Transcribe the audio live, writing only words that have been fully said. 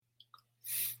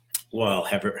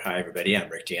Hi everybody. I'm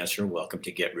Rick Dancer. Welcome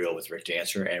to Get Real with Rick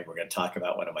Dancer, and we're going to talk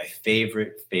about one of my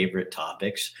favorite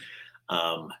topics: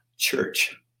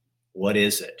 church. What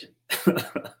is it?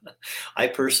 I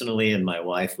personally and my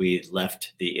wife we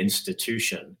left the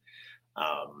institution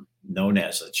known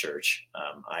as a church.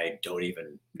 I don't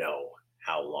even know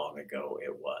how long ago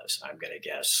it was. I'm going to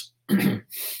guess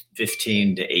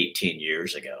 15 to 18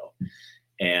 years ago,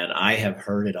 and I have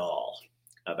heard it all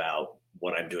about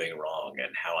what I'm doing wrong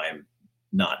and how I'm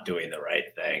not doing the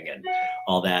right thing and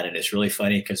all that. And it's really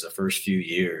funny because the first few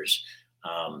years,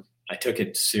 I took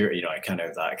it serious. I kind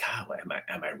of thought, God,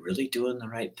 am I really doing the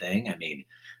right thing? I mean,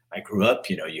 I grew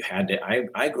up, you had to,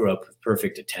 I grew up with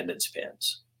perfect attendance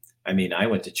pins. I mean, I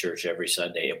went to church every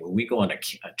Sunday. And when we go on a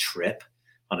trip,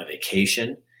 on a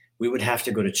vacation, we would have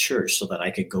to go to church so that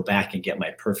I could go back and get my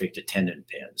perfect attendant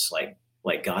pins. Like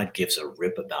God gives a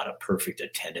rip about a perfect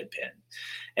attendant pin.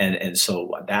 And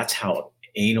so that's how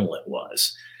anal it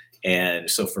was. And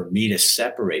so for me to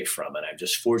separate from it, I'm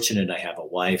just fortunate I have a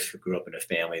wife who grew up in a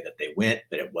family that they went,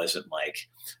 but it wasn't like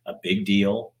a big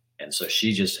deal. And so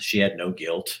she had no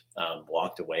guilt,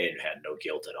 walked away and had no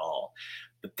guilt at all.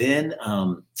 But then,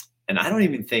 and I don't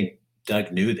even think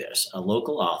Doug knew this, a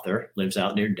local author lives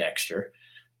out near Dexter,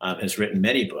 has written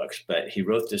many books, but he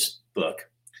wrote this book,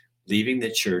 Leaving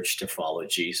the Church to Follow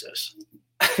Jesus.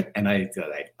 And I thought,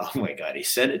 like, oh my God, he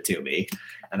sent it to me.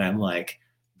 And I'm like,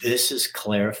 this is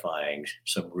clarifying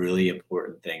some really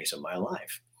important things in my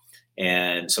life.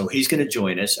 And so he's going to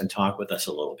join us and talk with us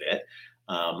a little bit.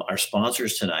 Our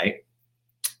sponsors tonight,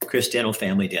 Cristiano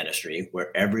Family Dentistry,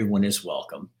 where everyone is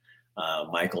welcome.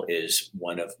 Michael is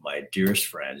one of my dearest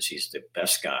friends. He's the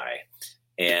best guy.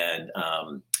 And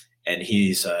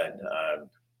he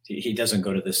doesn't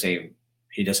go to the same,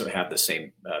 he doesn't have the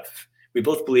same, we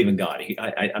both believe in God.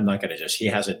 I'm not going to he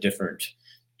has a different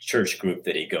church group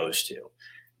that he goes to.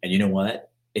 And you know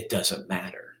what? It doesn't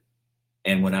matter.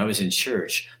 And when I was in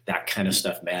church, that kind of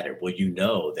stuff mattered.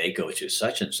 Well, they go to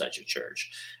such and such a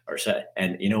church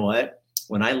and you know what?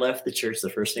 When I left the church, the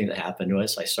first thing that happened to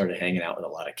us, I started hanging out with a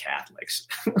lot of Catholics,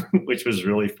 which was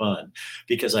really fun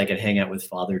because I could hang out with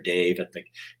Father Dave at the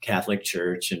Catholic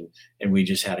church and we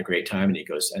just had a great time.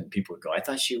 And people would go, I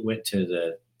thought you went to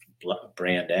the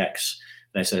Brand X.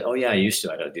 And I said, oh yeah, I used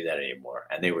to. I don't do that anymore.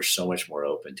 And they were so much more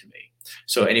open to me.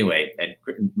 So anyway, and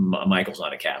Michael's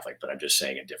not a Catholic, but I'm just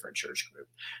saying a different church group.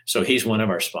 So he's one of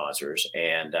our sponsors,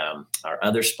 and our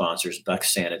other sponsors, Buck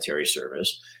Sanitary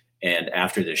Service. And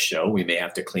after this show, we may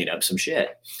have to clean up some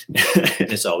shit. And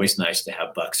it's always nice to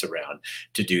have Bucks around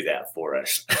to do that for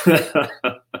us,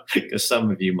 because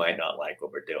some of you might not like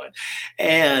what we're doing.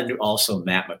 And also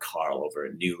Matt McCarl over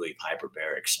at Newly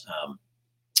Hyperbarics,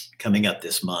 coming up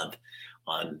this month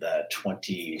on the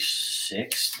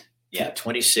 26th. Yeah,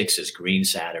 26th is Green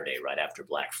Saturday, right after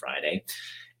Black Friday.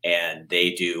 And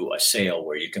they do a sale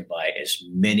where you can buy as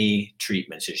many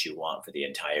treatments as you want for the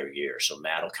entire year. So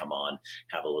Matt will come on,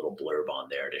 have a little blurb on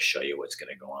there to show you what's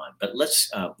going to go on. But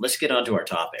let's get on to our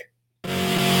topic.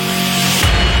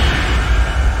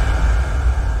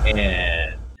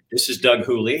 And this is Doug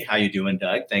Hooley. How you doing,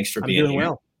 Doug? Thanks for being here. I'm doing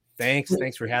well.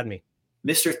 Thanks for having me.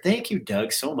 Thank you,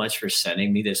 Doug, so much for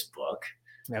sending me this book.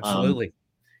 Absolutely.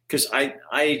 Because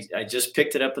I just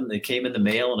picked it up and it came in the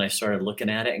mail and I started looking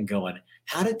at it and going,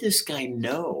 how did this guy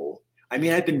know? I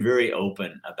mean, I've been very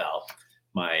open about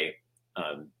my,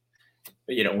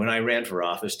 when I ran for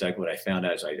office, Doug, what I found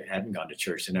out is I hadn't gone to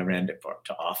church and I ran to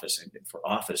office and for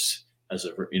office as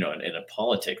in a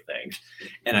politic thing.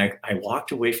 And I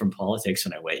walked away from politics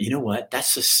and I went, you know what?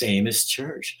 That's the same as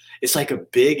church. It's like a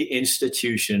big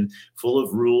institution full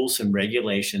of rules and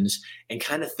regulations and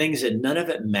kind of things that none of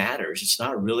it matters. It's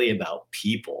not really about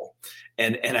people.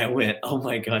 And I went, oh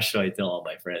my gosh, so I tell all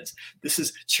my friends, this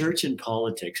is church and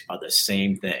politics are the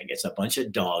same thing. It's a bunch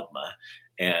of dogma.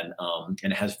 And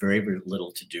it has very, very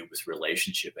little to do with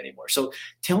relationship anymore. So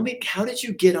tell me, how did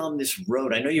you get on this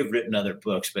road? I know you've written other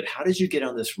books, but how did you get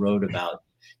on this road about,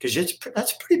 because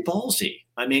that's pretty ballsy.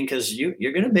 I mean, because you're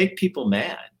going to make people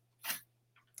mad.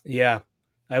 Yeah,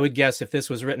 I would guess if this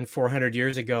was written 400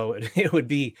 years ago, it would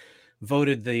be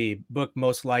voted the book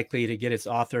most likely to get its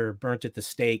author burnt at the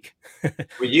stake.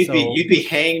 Well, you'd be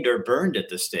hanged or burned at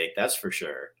the stake. That's for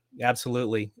sure.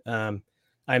 Absolutely.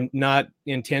 I'm not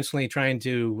intentionally trying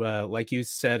to, like you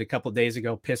said a couple of days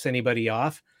ago, piss anybody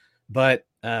off, but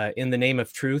in the name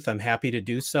of truth, I'm happy to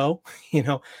do so.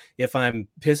 If I'm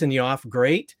pissing you off,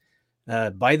 great.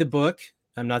 Buy the book.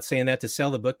 I'm not saying that to sell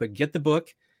the book, but get the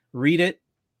book, read it,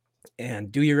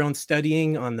 and do your own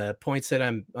studying on the points that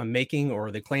I'm making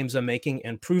or the claims I'm making,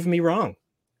 and prove me wrong.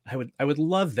 I would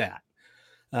love that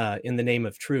in the name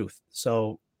of truth.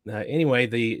 So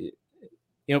anyway,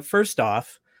 first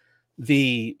off,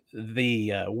 the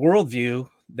worldview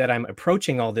that I'm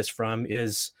approaching all this from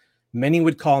is many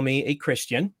would call me a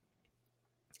Christian.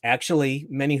 Actually,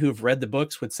 many who've read the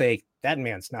books would say that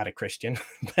man's not a Christian,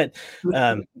 but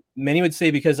many would say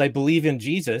because I believe in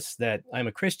Jesus that I'm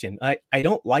a Christian. I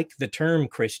don't like the term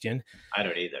Christian. I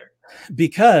don't either.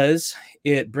 Because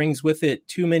it brings with it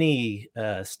too many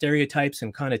stereotypes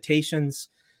and connotations.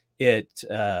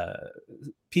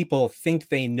 People think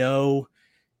they know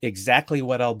exactly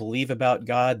what I'll believe about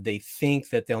God. They think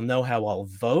that they'll know how I'll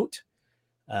vote.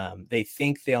 They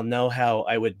think they'll know how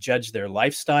I would judge their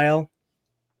lifestyle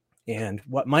and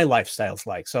what my lifestyle's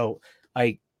like. So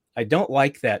I don't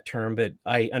like that term, but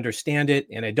I understand it,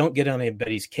 and I don't get on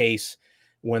anybody's case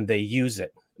when they use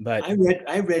it. But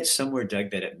I read somewhere, Doug,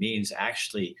 that it means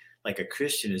actually like a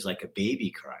Christian is like a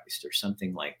baby Christ or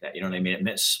something like that. You know what I mean? It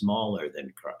meant smaller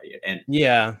than Christ. And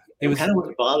yeah, it was kind of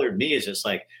what bothered me is it's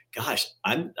like, gosh,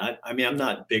 I'm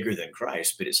not bigger than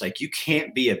Christ, but it's like you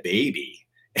can't be a baby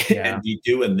and be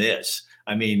doing this.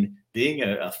 I mean, being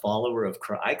a follower of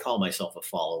Christ, I call myself a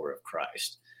follower of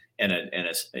Christ, and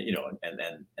it's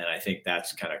and I think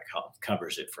that's kind of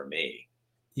covers it for me.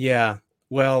 Yeah.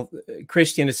 Well,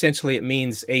 Christian, essentially, it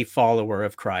means a follower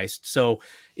of Christ. So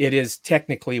it is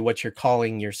technically what you're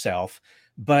calling yourself.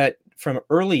 But from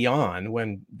early on,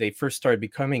 when they first started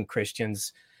becoming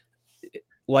Christians,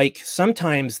 like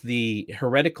sometimes the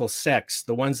heretical sects,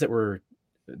 the ones that were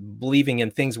believing in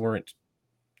things weren't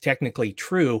technically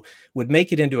true, would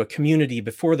make it into a community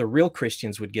before the real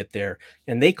Christians would get there.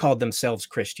 And they called themselves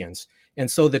Christians. And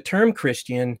so the term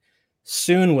Christian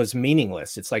soon was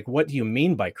meaningless. It's like, what do you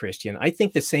mean by Christian? I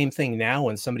think the same thing now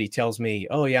when somebody tells me,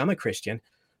 oh yeah, I'm a Christian.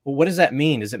 Well, what does that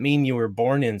mean? Does it mean you were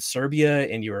born in Serbia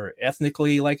and you were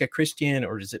ethnically like a Christian?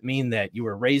 Or does it mean that you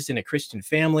were raised in a Christian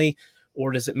family?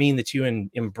 Or does it mean that you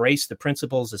embrace the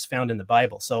principles as found in the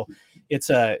Bible? So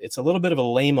it's a little bit of a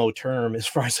lame-o term as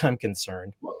far as I'm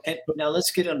concerned. Well, and now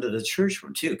let's get into the church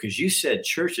one too, because you said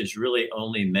church is really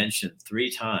only mentioned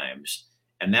 3 times,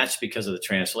 and that's because of the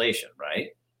translation, right?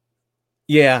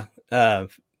 Yeah,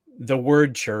 the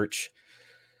word church,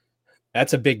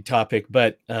 that's a big topic,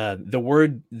 but the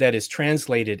word that is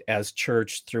translated as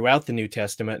church throughout the New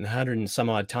Testament 100 and some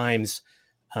odd times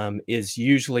is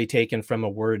usually taken from a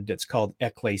word that's called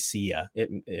ecclesia.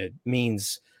 It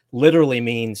literally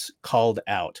means called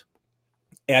out.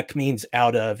 Ek means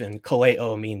out of, and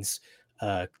kaleo means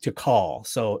to call.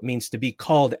 So it means to be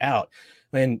called out.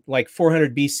 And like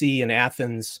 400 BC in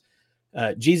Athens,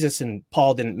 Jesus and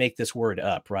Paul didn't make this word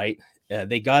up, right?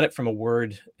 They got it from a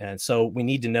word. And so we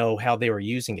need to know how they were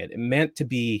using it. It meant to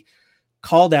be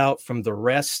called out from the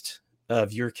rest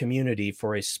of your community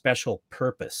for a special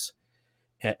purpose.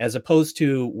 As opposed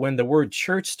to when the word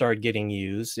church started getting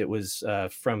used, it was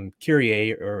from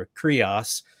Kyrie or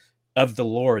Kurios, of the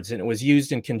Lord's. And it was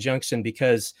used in conjunction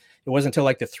because it wasn't until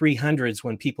like the 300s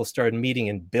when people started meeting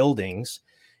in buildings.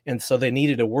 And so they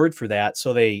needed a word for that.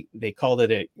 So they called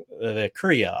it the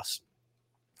Kurios,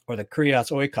 or the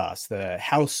Kurios Oikos, the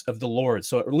house of the Lord.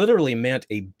 So it literally meant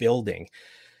a building.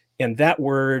 And that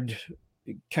word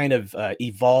kind of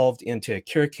evolved into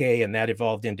kirke, and that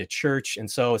evolved into church. And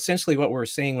so essentially what we're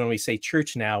saying when we say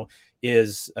church now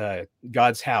is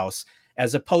God's house,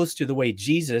 as opposed to the way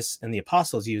Jesus and the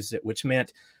apostles used it, which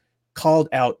meant called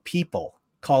out people,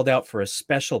 called out for a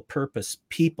special purpose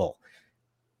people.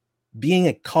 Being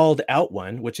a called out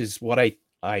one, which is what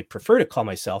I prefer to call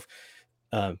myself,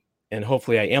 and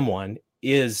hopefully I am one,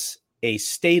 is a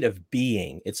state of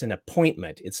being. It's an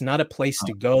appointment. It's not a place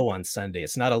to go on Sunday.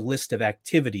 It's not a list of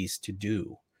activities to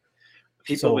do.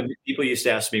 When people used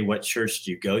to ask me, what church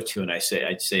do you go to? And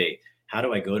I'd say, how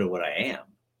do I go to what I am?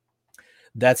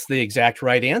 That's the exact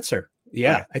right answer.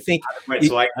 Yeah, right. I think. Right.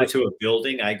 So I go to a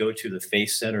building. I go to the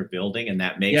Faith Center building, and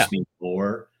that makes me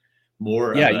more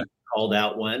of a called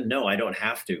out one. No, I don't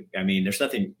have to. I mean, there's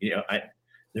nothing,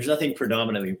 there's nothing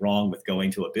predominantly wrong with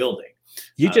going to a building.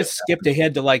 You just skipped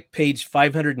ahead to like page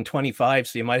 525,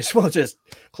 so you might as well just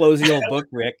close the old book,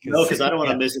 Rick. No, because I don't want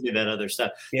to miss any of that other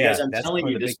stuff. Yeah, because I'm telling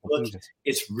you, this book,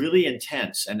 it's really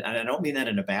intense, and I don't mean that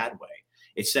in a bad way.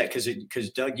 It's that because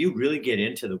Doug, you really get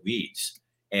into the weeds,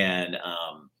 and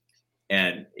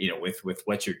with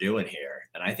what you're doing here,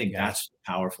 and I think that's the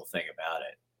powerful thing about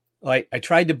it. I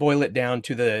tried to boil it down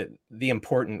to the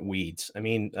important weeds. I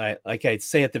mean, like I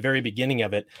say at the very beginning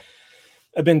of it,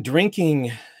 I've been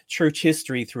drinking church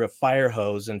history through a fire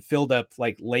hose and filled up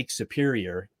like Lake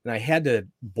Superior. And I had to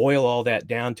boil all that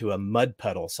down to a mud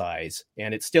puddle size.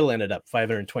 And it still ended up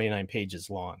 529 pages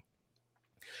long.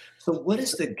 So what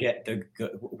is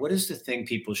what is the thing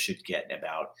people should get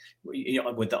about,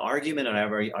 with the argument, and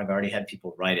I've already had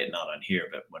people write it, not on here,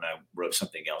 but when I wrote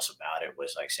something else about it,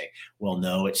 was like saying, well,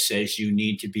 no, it says you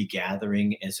need to be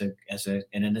gathering in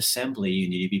an assembly, you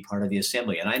need to be part of the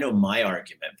assembly. And I know my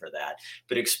argument for that,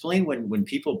 but explain when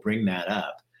people bring that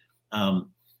up. Um,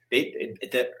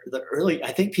 the early,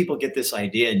 I think people get this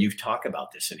idea, and you've talked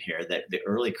about this in here, that the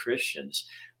early Christians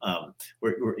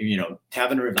were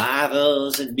having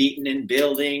revivals and meeting in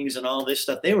buildings and all this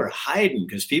stuff. They were hiding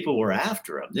because people were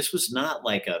after them. This was not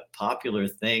like a popular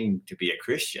thing to be a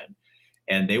Christian,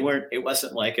 and they weren't. It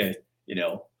wasn't like a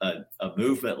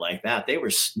movement like that. They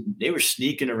were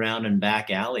sneaking around in back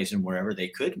alleys and wherever they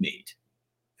could meet.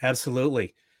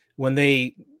 Absolutely. When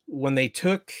they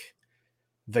took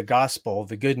the gospel,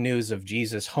 the good news of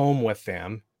Jesus, home with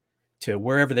them to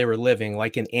wherever they were living,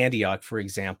 like in Antioch, for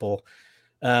example,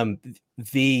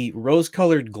 the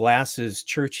rose-colored glasses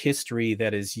church history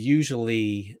that is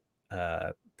usually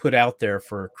put out there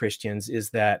for Christians is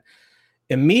that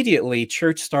immediately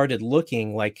church started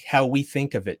looking like how we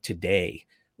think of it today.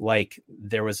 Like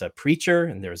there was a preacher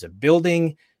and there was a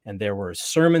building and there were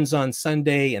sermons on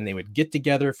Sunday, and they would get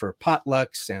together for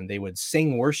potlucks and they would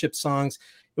sing worship songs.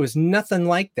 It was nothing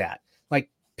like that. Like,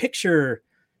 picture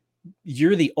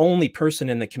you're the only person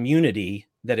in the community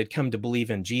that had come to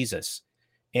believe in Jesus.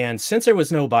 And since there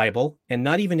was no Bible and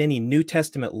not even any New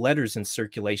Testament letters in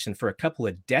circulation for a couple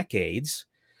of decades,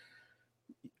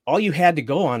 all you had to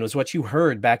go on was what you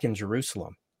heard back in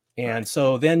Jerusalem. And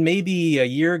so then maybe a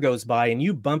year goes by and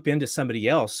you bump into somebody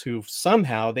else who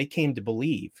somehow they came to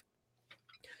believe.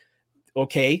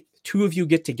 Okay, two of you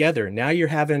get together. Now you're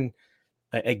having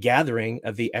a gathering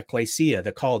of the ecclesia,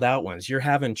 the called out ones. You're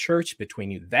having church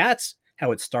between you. That's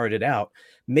how it started out.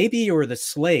 Maybe you were the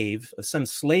slave of some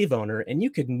slave owner and you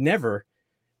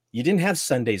didn't have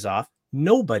Sundays off.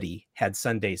 Nobody had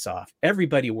Sundays off.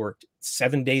 Everybody worked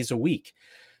 7 days a week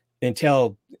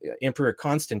until Emperor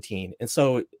Constantine. And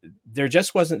so there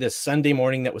just wasn't this Sunday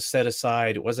morning that was set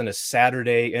aside. It wasn't a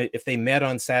Saturday. If they met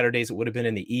on Saturdays, it would have been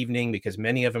in the evening because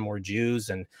many of them were Jews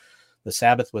and the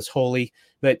Sabbath was holy.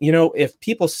 But, if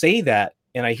people say that,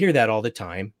 and I hear that all the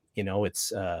time,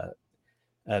 it's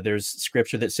there's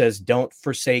scripture that says, don't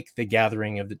forsake the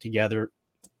gathering together,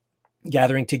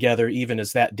 even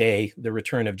as that day, the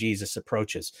return of Jesus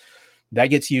approaches. That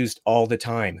gets used all the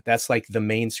time. That's like the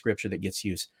main scripture that gets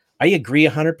used. I agree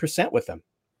 100% with them.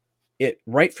 It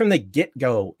right from the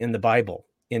get-go in the Bible,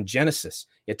 in Genesis,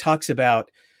 it talks about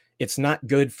it's not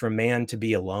good for man to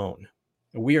be alone.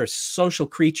 We are social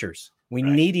creatures. We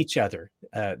need each other.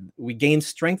 We gain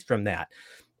strength from that.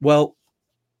 Well,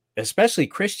 especially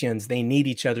Christians, they need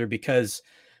each other because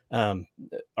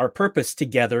our purpose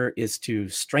together is to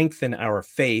strengthen our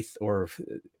faith,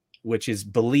 which is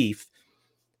belief,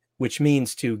 which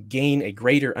means to gain a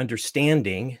greater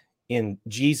understanding in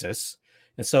Jesus.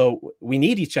 And so we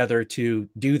need each other to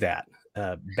do that,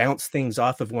 bounce things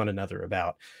off of one another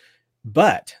about.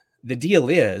 But the deal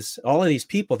is, all of these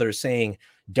people that are saying,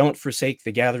 don't forsake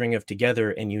the gathering of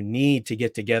together, and you need to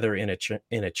get together in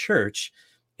a church.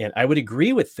 And I would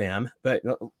agree with them, but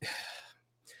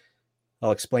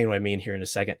I'll explain what I mean here in a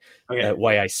second,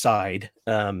 why I side.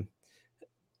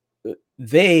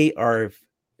 They are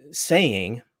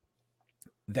saying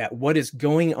that what is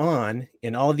going on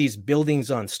in all of these buildings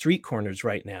on street corners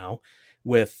right now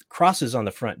with crosses on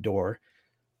the front door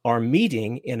are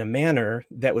meeting in a manner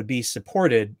that would be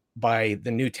supported by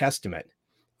the New Testament.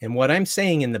 And what I'm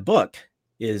saying in the book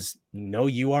is, no,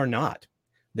 you are not.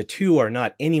 The two are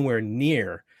not anywhere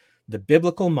near the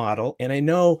biblical model. And I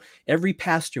know every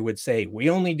pastor would say, we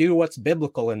only do what's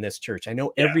biblical in this church. I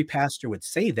know every pastor would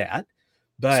say that,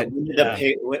 but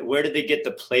where did they get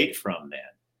the plate from then?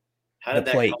 How did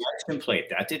that collection plate?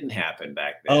 That didn't happen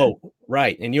back then. Oh,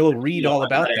 right. And you'll read all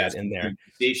about that in there.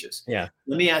 Facetious. Yeah.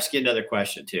 Let me ask you another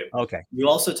question too. Okay. You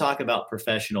also talk about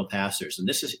professional pastors, and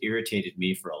this has irritated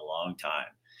me for a long time.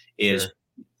 Is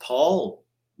Paul?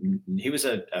 He was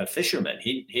a fisherman.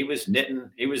 He was knitting.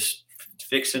 He was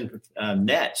fixing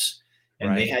nets,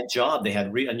 and they had job. They had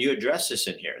and you address this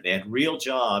in here. They had real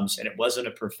jobs, and it wasn't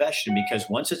a profession, because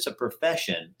once it's a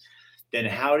profession, then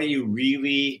how do you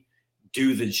really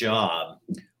do the job?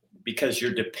 Because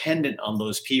you're dependent on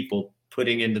those people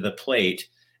putting into the plate.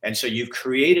 And so you've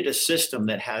created a system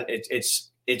that has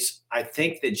it's I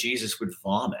think that Jesus would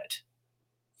vomit.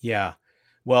 Yeah.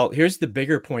 Well, here's the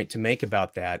bigger point to make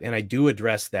about that. And I do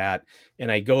address that.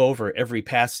 And I go over every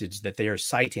passage that they are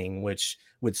citing, which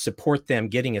would support them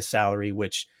getting a salary,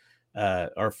 which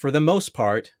are for the most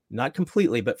part, not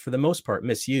completely, but for the most part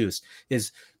misused,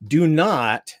 is do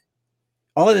not,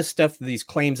 all of this stuff, these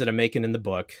claims that I'm making in the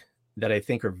book, that I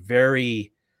think are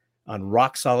very on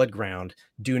rock solid ground.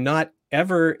 Do not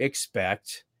ever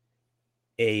expect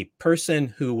a person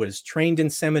who was trained in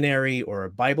seminary or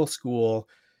a Bible school,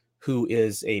 who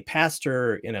is a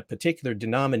pastor in a particular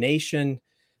denomination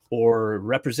or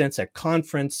represents a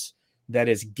conference that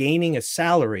is gaining a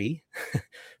salary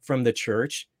from the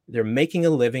church. They're making a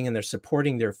living and they're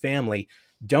supporting their family.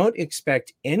 Don't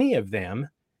expect any of them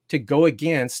to go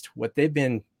against what they've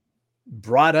been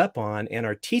brought up on and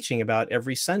are teaching about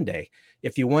every Sunday.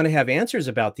 If you want to have answers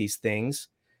about these things,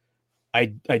 I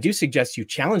do suggest you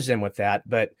challenge them with that,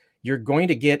 but you're going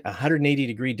to get a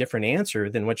 180-degree different answer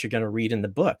than what you're going to read in the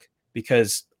book,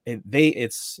 because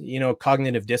it's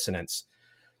cognitive dissonance.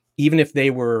 Even if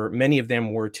many of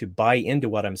them were to buy into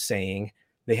what I'm saying,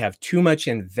 they have too much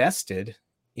invested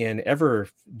in ever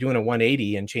doing a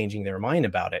 180 and changing their mind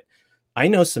about it. I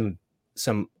know some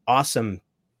awesome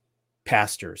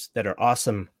pastors that are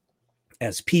awesome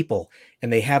as people,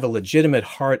 and they have a legitimate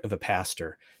heart of a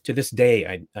pastor. To this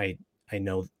day, I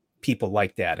know people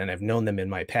like that, and I've known them in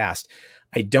my past.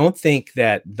 I don't think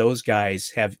that those guys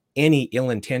have any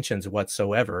ill intentions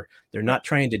whatsoever. They're not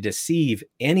trying to deceive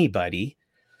anybody,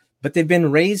 but they've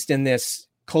been raised in this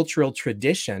cultural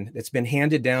tradition that's been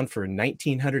handed down for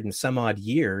 1900 and some odd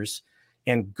years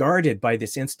and guarded by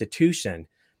this institution.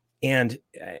 And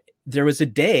there was a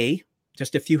day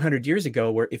just a few hundred years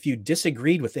ago where if you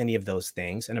disagreed with any of those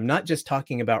things, and I'm not just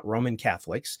talking about Roman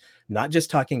Catholics, I'm not just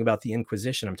talking about the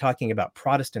Inquisition, I'm talking about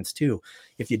Protestants too.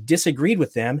 If you disagreed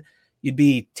with them, you'd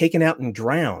be taken out and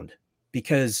drowned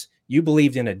because you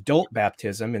believed in adult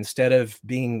baptism instead of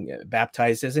being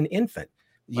baptized as an infant.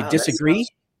 You disagree,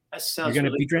 that sounds you're going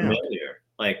to really be drowned. familiar.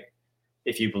 Like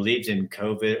if you believed in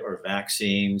COVID or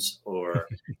vaccines, or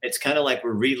it's kind of like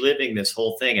we're reliving this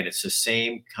whole thing, and it's the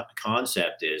same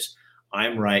concept is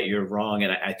I'm right, you're wrong.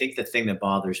 And I think the thing that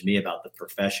bothers me about the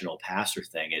professional pastor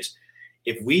thing is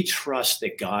if we trust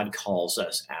that God calls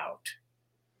us out,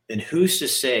 then who's to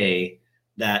say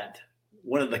that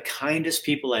one of the kindest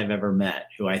people I've ever met,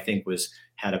 who I think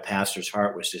had a pastor's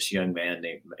heart, was this young guy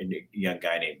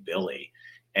named Billy.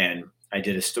 And I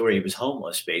did a story. He was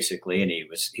homeless basically, and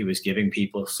he was giving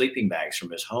people sleeping bags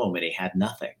from his home, and he had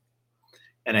nothing.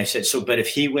 And I said, but if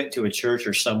he went to a church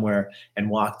or somewhere and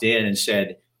walked in and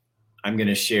said, I'm going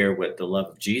to share what the love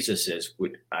of Jesus is,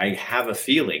 I have a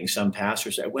feeling some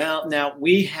pastors say, well, now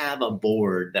we have a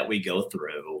board that we go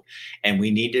through, and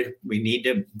we need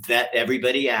to vet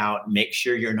everybody out, make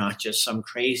sure you're not just some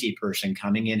crazy person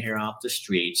coming in here off the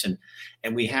streets.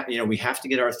 And we have to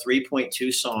get our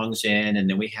 3.2 songs in, and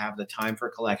then we have the time for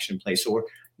collection play. So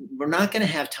we're not going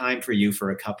to have time for you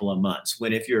for a couple of months.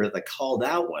 When if you're the called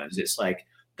out ones, it's like,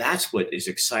 that's what is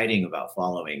exciting about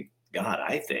following God,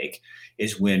 I think,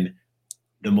 is when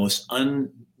the most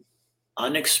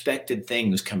unexpected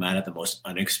things come out of the most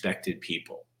unexpected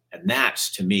people. And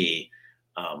that's, to me,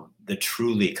 the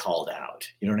truly called out.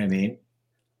 You know what I mean?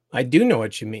 I do know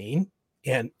what you mean.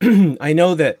 And I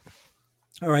know that,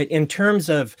 all right, in terms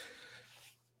of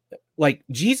like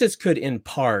Jesus could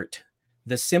impart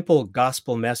the simple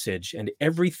gospel message and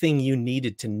everything you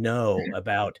needed to know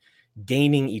about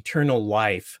gaining eternal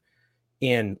life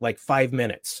in like 5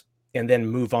 minutes and then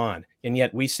move on. And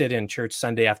yet we sit in church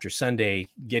Sunday after Sunday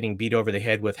getting beat over the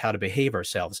head with how to behave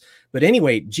ourselves. But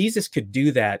anyway, Jesus could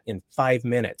do that in 5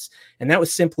 minutes. And that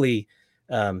was simply,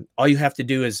 all you have to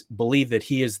do is believe that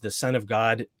he is the Son of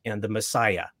God and the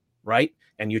Messiah, right?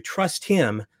 And you trust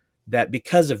him that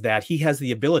because of that, he has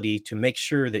the ability to make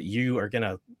sure that you are going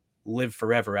to live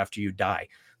forever after you die.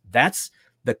 That's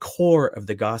the core of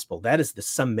the gospel. That is the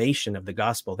summation of the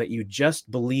gospel, that you just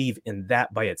believe in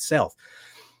that by itself.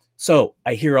 So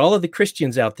I hear all of the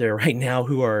Christians out there right now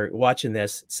who are watching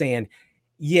this saying,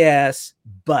 yes,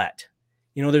 but,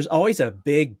 there's always a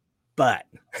big but.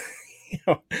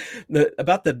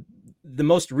 About the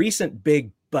most recent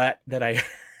big but that I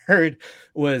heard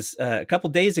was a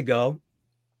couple days ago.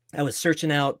 I was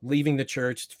searching out leaving the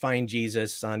church to find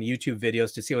Jesus on YouTube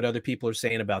videos to see what other people are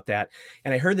saying about that.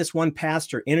 And I heard this one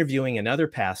pastor interviewing another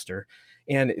pastor,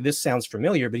 and this sounds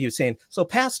familiar, but he was saying, so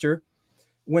pastor,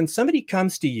 when somebody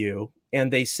comes to you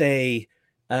and they say,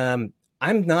 I'm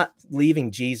not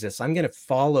leaving Jesus, I'm going to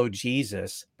follow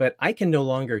Jesus, but I can no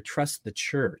longer trust the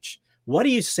church, what do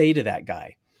you say to that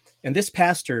guy? And this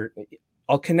pastor,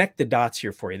 I'll connect the dots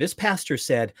here for you. This pastor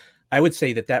said, I would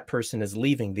say that person is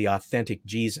leaving the authentic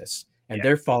Jesus, and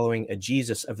they're following a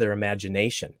Jesus of their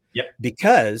imagination. Yep.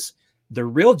 Because the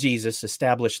real Jesus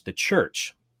established the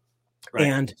church. Right.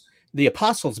 And the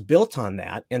apostles built on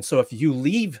that. And so if you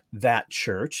leave that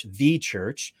church, the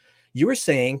church, you are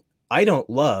saying, I don't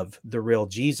love the real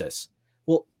Jesus.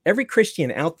 Well, every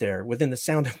Christian out there within the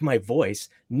sound of my voice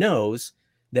knows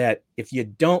that if you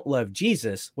don't love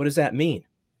Jesus, what does that mean?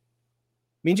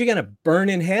 It means you're going to burn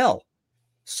in hell.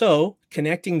 So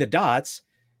connecting the dots,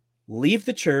 leave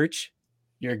the church,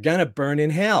 you're going to burn in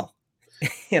hell.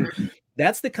 And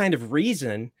that's the kind of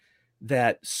reason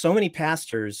that so many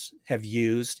pastors have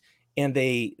used, and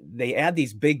they add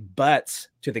these big buts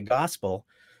to the gospel,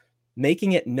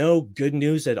 making it no good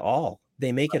news at all.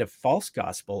 They make it a false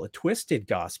gospel, a twisted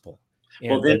gospel.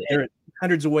 And there are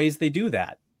hundreds of ways they do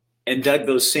that. And Doug,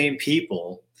 those same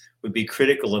people would be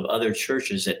critical of other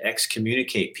churches that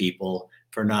excommunicate people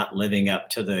for not living up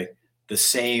to the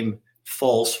same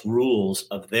false rules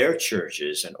of their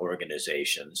churches and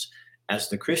organizations as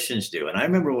the Christians do. And I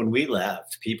remember when we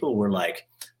left, people were like,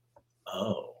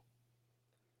 oh,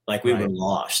 like we were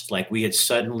lost. Like we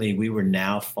were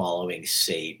now following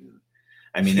Satan.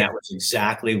 I mean, that was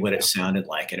exactly what it sounded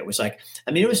like. And it was like,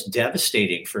 I mean, it was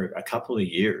devastating for a couple of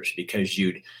years, because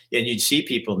you'd see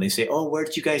people and they say, oh, where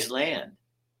did you guys land?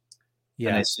 Yeah.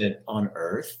 And I said, on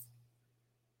Earth.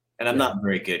 And I'm not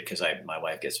very good, because my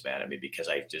wife gets mad at me because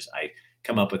I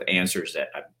come up with answers that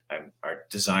are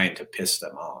designed to piss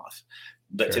them off,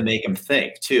 but to make them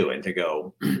think too, and to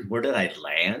go, where did I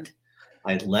land?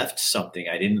 I left something.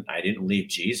 I didn't leave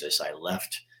Jesus. I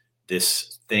left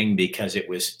this thing because it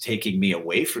was taking me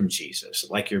away from Jesus.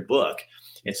 Like your book,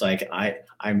 it's like I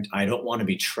don't want to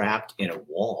be trapped in a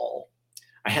wall.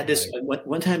 I had this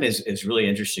one time is really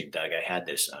interesting, Doug. I had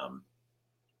this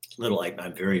little, like,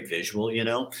 I'm very visual, and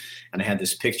I had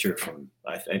this picture from,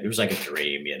 it was like a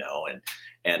dream,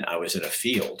 and I was in a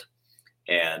field,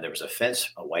 and there was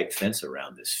a white fence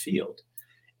around this field.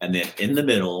 And then in the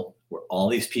middle were all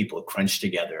these people crunched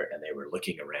together, and they were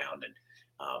looking around, and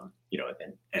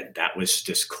and that was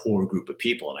this core group of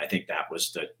people. And I think that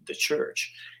was the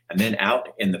church. And then out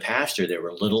in the pasture, there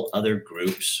were little other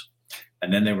groups.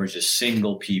 And then there were just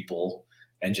single people,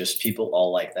 and just people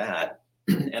all like that.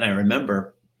 And I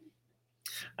remember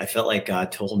I felt like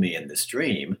God told me in this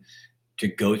dream to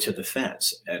go to the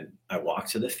fence. And I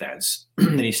walked to the fence,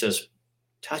 and he says,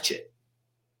 touch it.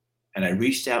 And I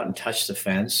reached out and touched the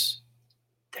fence.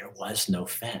 There was no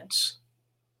fence.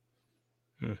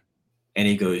 And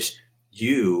he goes,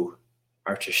 you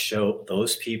are to show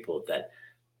those people that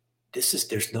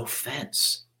there's no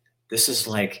fence. This is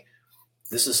like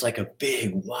a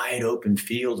big, wide open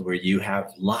field where you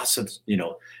have lots of,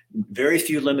 very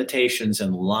few limitations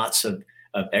and lots of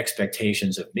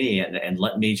expectations of me, and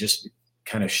let me just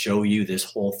kind of show you this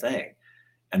whole thing.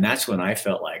 And that's when I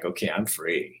felt like, okay, I'm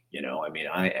free.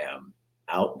 I am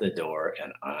out the door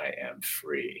and I am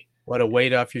free. What a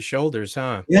weight off your shoulders,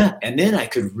 huh? Yeah. And then I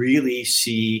could really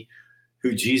see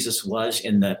who Jesus was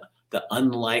in the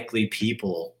unlikely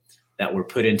people that were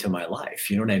put into my life.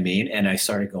 You know what I mean? And I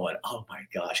started going, oh my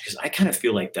gosh, because I kind of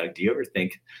feel like, Doug, do you ever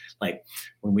think, like,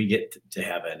 when we get to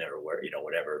heaven, or where,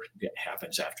 whatever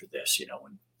happens after this,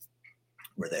 when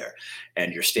we're there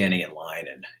and you're standing in line,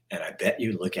 and I bet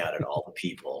you look out at all the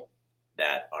people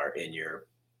that are in your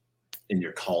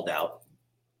called out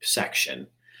section,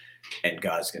 and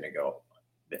God's going to go,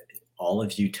 all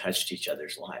of you touched each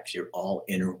other's lives. You're all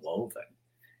interwoven.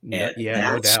 And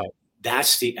no doubt.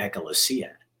 That's the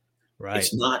ecclesia. Right.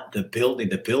 It's not the building.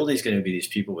 The building is going to be these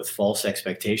people with false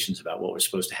expectations about what was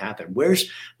supposed to happen.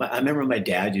 I remember my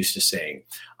dad used to say,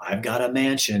 I've got a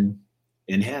mansion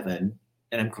in heaven.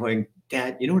 And I'm going,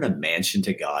 Dad, you know what a mansion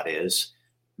to God is?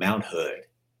 Mount Hood.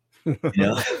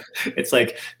 It's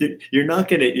like, you're not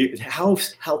going to,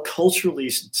 how culturally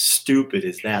stupid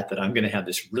is that I'm going to have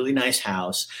this really nice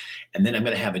house, and then I'm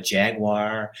going to have a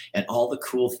Jaguar and all the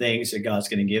cool things that God's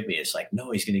going to give me. It's like, no,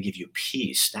 he's going to give you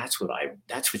peace. That's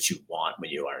what you want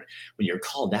when you're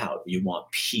called out. You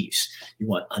want peace. You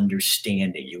want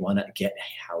understanding. You want to get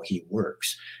how he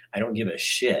works. I don't give a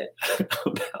shit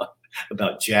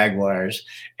about Jaguars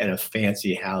and a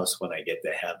fancy house when I get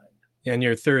to heaven. And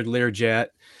your third Learjet.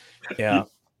 Yeah.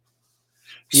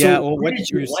 So yeah. Well, why did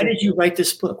you write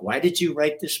this book? Why did you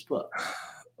write this book?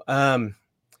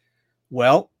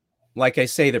 Well, like I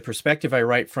say, the perspective I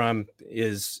write from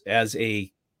is as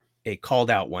a called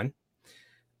out one.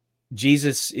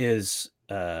 Jesus is,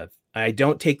 I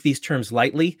don't take these terms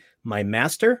lightly, my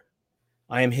master.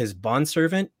 I am his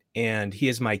bondservant, and he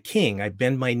is my king. I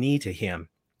bend my knee to him.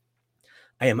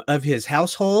 I am of his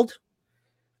household.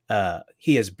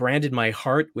 He has branded my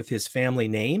heart with his family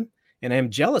name, and I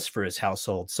am jealous for his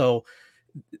household. So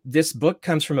this book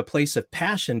comes from a place of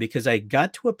passion, because I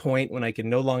got to a point when I could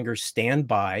no longer stand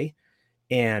by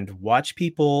and watch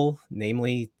people,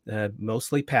 namely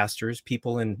mostly pastors,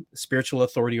 people in spiritual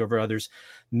authority over others,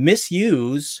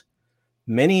 misuse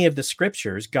many of the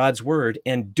scriptures, God's word,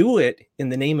 and do it in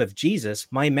the name of Jesus,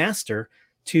 my master,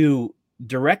 to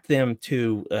direct them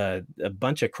to a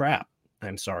bunch of crap.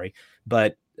 I'm sorry,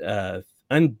 but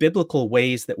unbiblical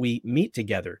ways that we meet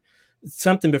together.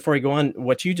 Something before I go on,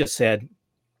 what you just said,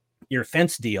 your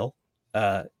fence deal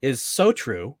is so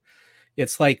true.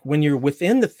 It's like when you're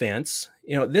within the fence,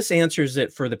 this answers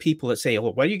it for the people that say,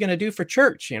 well, what are you going to do for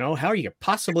church? How are you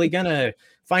possibly going to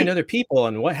find other people?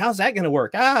 And how's that going to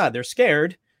work? They're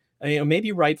scared,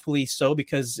 maybe rightfully so,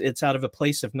 because it's out of a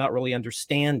place of not really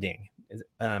understanding.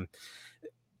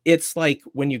 It's like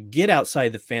when you get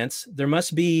outside the fence, there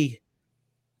must be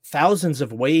thousands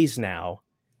of ways now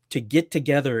to get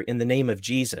together in the name of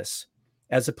Jesus,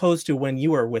 as opposed to when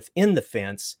you are within the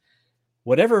fence,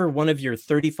 whatever one of your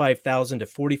 35,000 to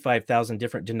 45,000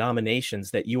 different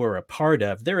denominations that you are a part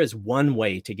of, there is one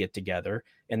way to get together.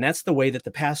 And that's the way that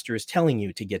the pastor is telling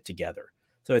you to get together.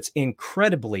 So it's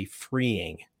incredibly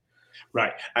freeing.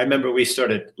 Right. I remember we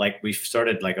started like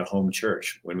a home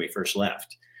church when we first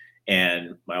left,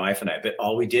 and my wife and I, but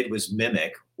all we did was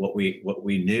mimic what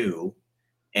we knew.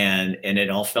 And it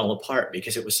all fell apart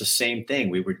because it was the same thing.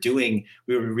 We were redoing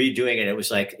it. It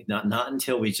was like not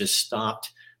until we just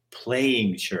stopped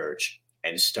playing church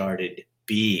and started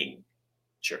being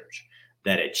church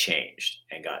that it changed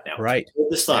and got now. Right.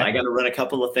 This thought, I got to run a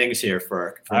couple of things here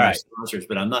for our sponsors,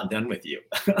 but I'm not done with you.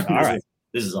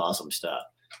 This is awesome stuff.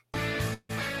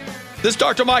 This is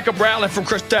Dr. Michael Bratland from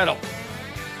Cristiano.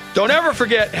 Don't ever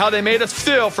forget how they made us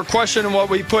feel for questioning what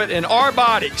we put in our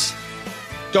bodies.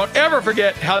 Don't ever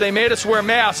forget how they made us wear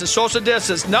masks and social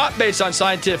distance, not based on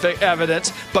scientific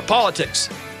evidence, but politics.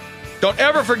 Don't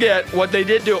ever forget what they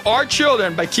did to our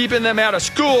children by keeping them out of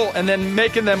school and then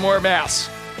making them wear masks.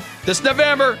 This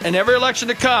November and every election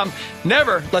to come,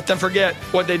 never let them forget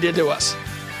what they did to us.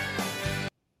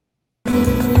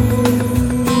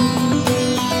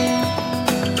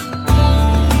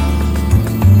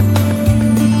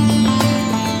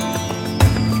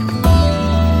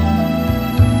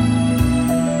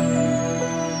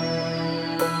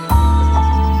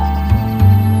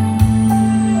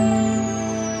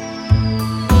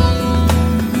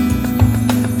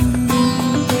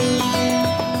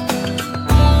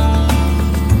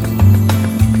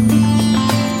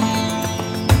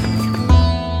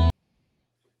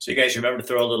 So you guys remember to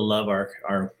throw a little love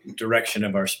our direction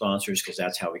of our sponsors, because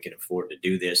that's how we can afford to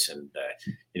do this. And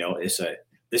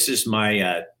this is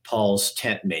my Paul's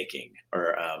tent making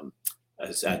or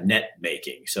net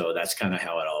making. So that's kind of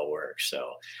how it all works.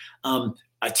 So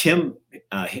Tim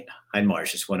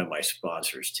Heinmarsh is one of my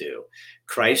sponsors too.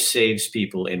 Christ saves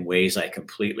people in ways I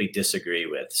completely disagree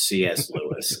with. C.S.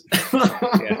 Lewis.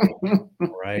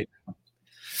 Right.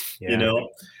 Yeah.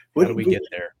 How do we get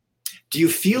there? Do you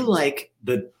feel like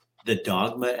the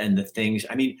dogma and the things?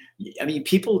 I mean,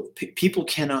 people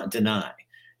cannot deny.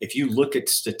 If you look at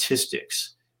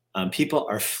statistics, people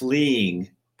are fleeing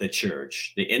the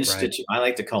church, the institute. Right. I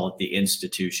like to call it the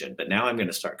institution, but now I'm going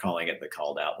to start calling it the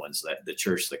called out ones, the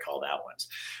church, the called out ones.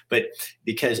 But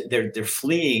because they're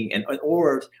fleeing,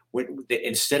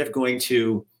 instead of going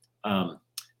to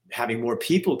having more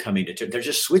people coming to church, they're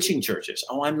just switching churches.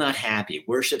 Oh, I'm not happy.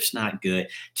 Worship's not good.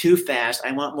 Too fast.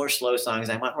 I want more slow songs.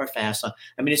 I want more fast songs.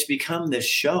 I mean, it's become this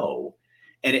show,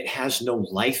 and it has no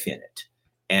life in it.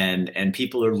 And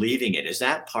people are leaving it. Is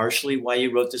that partially why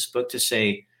you wrote this book, to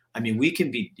say, I mean, we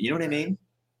can be, you know what I mean?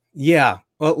 Yeah.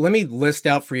 Well, let me list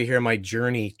out for you here my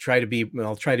journey.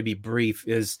 I'll try to be brief.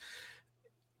 Is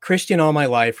Christian all my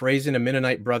life, raised in a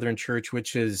Mennonite Brethren church,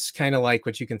 which is kind of like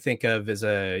what you can think of as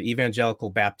a evangelical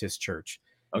Baptist church.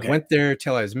 Okay. Went there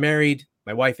till I was married.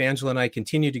 My wife, Angela, and I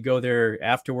continued to go there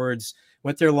afterwards.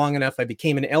 Went there long enough, I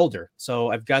became an elder.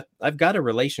 So I've got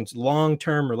a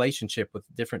long-term relationship with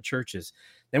different churches.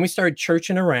 Then we started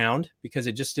churching around because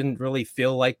it just didn't really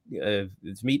feel like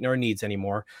it's meeting our needs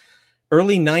anymore.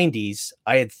 Early 90s,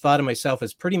 I had thought of myself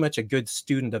as pretty much a good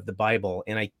student of the Bible,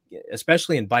 and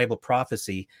especially in Bible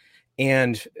prophecy.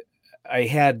 And I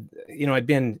had, I'd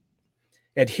been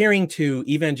adhering to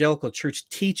evangelical church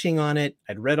teaching on it.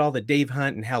 I'd read all the Dave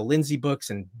Hunt and Hal Lindsey books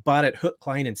and bought it hook,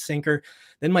 line, and sinker.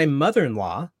 Then my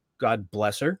mother-in-law, God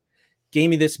bless her, gave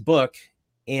me this book,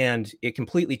 and it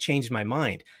completely changed my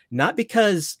mind. Not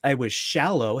because I was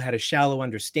had a shallow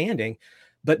understanding,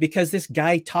 but because this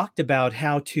guy talked about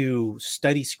how to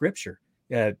study scripture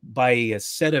by a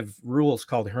set of rules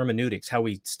called hermeneutics, how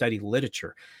we study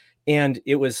literature. And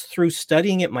it was through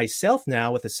studying it myself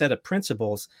now with a set of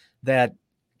principles that,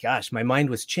 gosh, my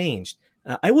mind was changed.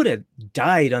 I would have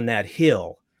died on that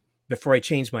hill before I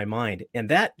changed my mind. And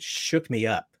that shook me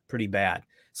up pretty bad.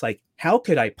 It's like, how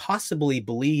could I possibly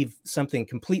believe something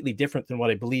completely different than what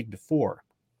I believed before?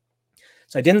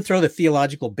 So I didn't throw the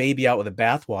theological baby out with the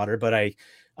bathwater, but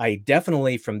I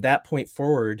definitely, from that point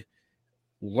forward,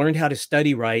 learned how to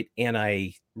study right. And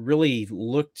I really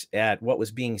looked at what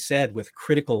was being said with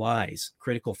critical eyes,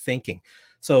 critical thinking.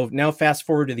 So now fast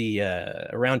forward to the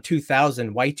around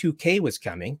 2000, Y2K was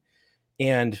coming.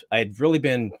 And I'd really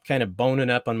been kind of boning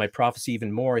up on my prophecy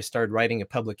even more. I started writing a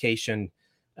publication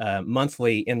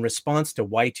monthly in response to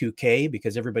Y2K,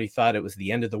 because everybody thought it was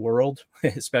the end of the world,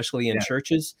 especially in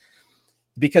churches,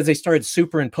 because they started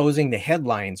superimposing the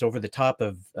headlines over the top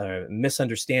of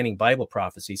misunderstanding Bible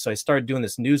prophecy. So I started doing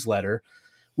this newsletter,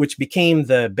 which became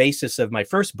the basis of my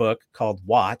first book called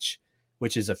Watch,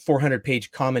 which is a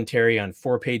 400-page commentary on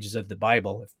 4 pages of the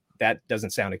Bible. If that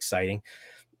doesn't sound exciting.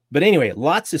 But anyway,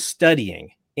 lots of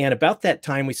studying. And about that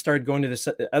time, we started going to this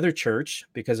other church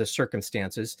because of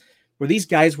circumstances, where these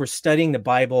guys were studying the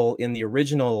Bible in the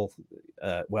original,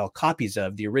 copies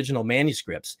of the original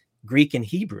manuscripts, Greek and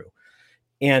Hebrew.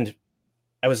 And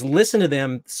I was listening to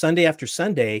them Sunday after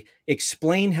Sunday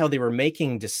explain how they were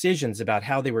making decisions about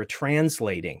how they were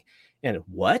translating. And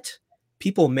what?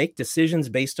 People make decisions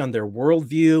based on their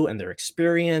worldview and their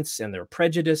experience and their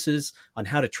prejudices on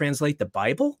how to translate the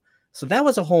Bible? So that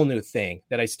was a whole new thing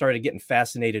that I started getting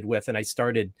fascinated with, and I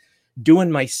started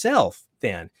doing myself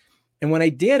then. And when I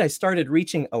did, I started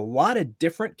reaching a lot of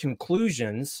different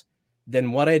conclusions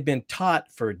than what I had been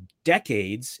taught for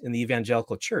decades in the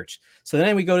evangelical church. So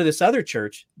then we go to this other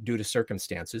church due to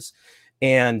circumstances.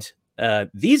 And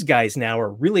these guys now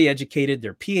are really educated.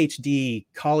 They're PhD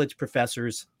college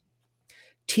professors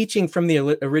teaching from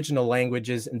the original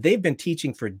languages. And they've been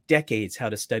teaching for decades how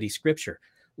to study scripture.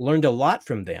 Learned a lot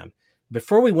from them.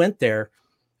 Before we went there,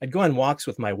 I'd go on walks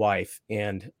with my wife,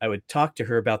 and I would talk to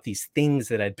her about these things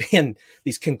that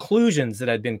these conclusions that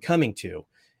I'd been coming to.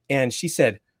 And she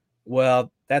said,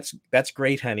 well, that's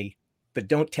great, honey, but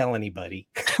don't tell anybody.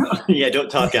 Yeah, don't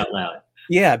talk out loud.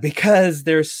 Yeah, because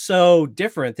they're so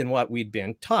different than what we'd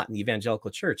been taught in the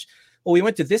evangelical church. Well, we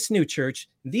went to this new church.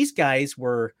 These guys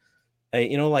were,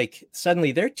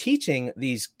 suddenly they're teaching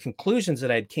these conclusions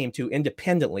that I'd came to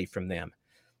independently from them.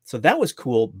 So that was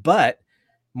cool. But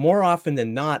more often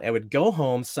than not, I would go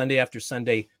home Sunday after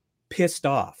Sunday pissed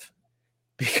off,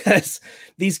 because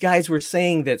these guys were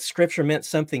saying that scripture meant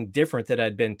something different that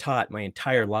I'd been taught my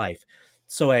entire life.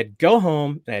 So I'd go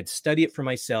home and I'd study it for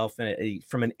myself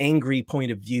from an angry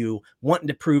point of view, wanting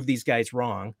to prove these guys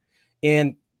wrong.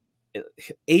 And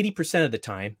 80% of the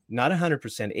time, not 100%,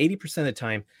 80% of the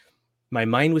time, my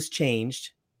mind was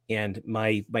changed and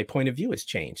my point of view was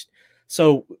changed.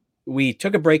 So we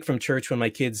took a break from church when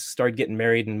my kids started getting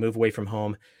married and moved away from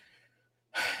home.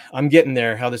 I'm getting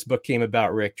there, how this book came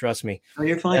about, Rick. Trust me. Oh,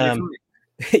 you're fine. You're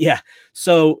fine. Yeah.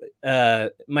 So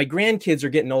my grandkids are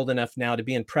getting old enough now to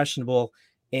be impressionable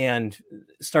and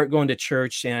start going to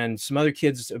church. And some other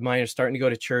kids of mine are starting to go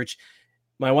to church.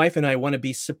 My wife and I want to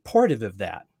be supportive of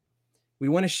that. We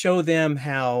want to show them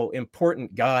how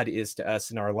important God is to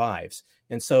us in our lives.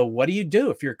 And so what do you do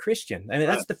if you're a Christian? I mean,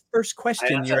 that's the first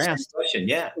question you're asked. Question.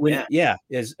 Yeah.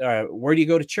 Is where do you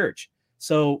go to church?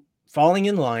 So falling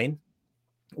in line,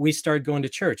 we started going to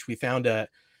church. We found a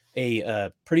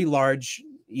pretty large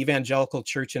evangelical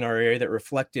church in our area that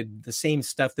reflected the same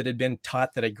stuff that had been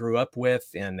taught that I grew up with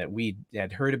and that we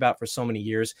had heard about for so many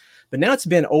years. But now it's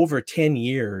been over 10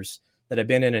 years that I've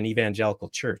been in an evangelical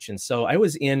church. And so I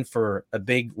was in for a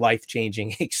big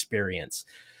life-changing experience.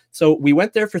 So we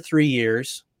went there for 3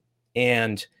 years,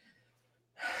 and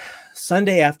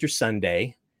Sunday after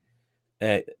Sunday,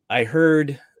 I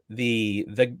heard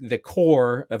the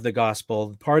core of the gospel,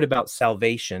 the part about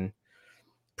salvation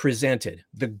presented,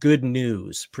 the good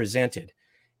news presented.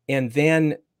 And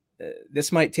then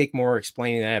this might take more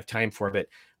explaining than I have time for, but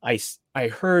I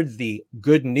heard the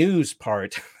good news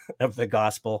part of the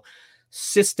gospel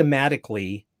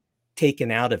systematically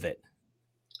taken out of it.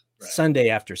 Right. Sunday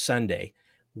after Sunday,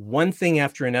 one thing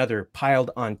after another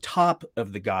piled on top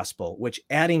of the gospel, which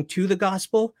adding to the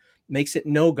gospel makes it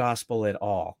no gospel at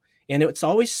all. And it's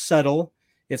always subtle.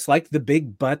 It's like the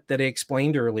big but that I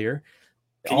explained earlier.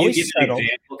 Can you give an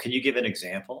example? Can you give an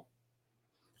example?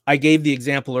 I gave the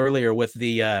example earlier with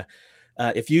the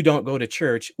if you don't go to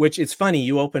church, which it's funny,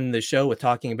 you opened the show with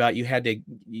talking about you had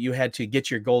to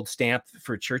get your gold stamp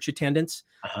for church attendance.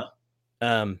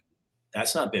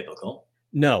 That's not biblical.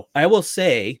 No, I will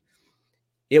say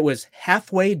it was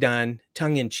halfway done,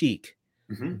 tongue in cheek.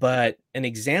 Mm-hmm. But an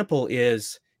example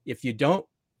is if you don't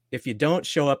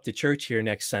show up to church here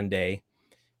next Sunday,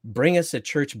 bring us a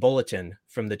church bulletin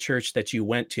from the church that you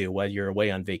went to while you're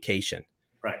away on vacation.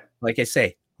 Right. Like I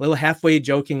say, little halfway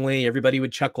jokingly. Everybody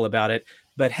would chuckle about it,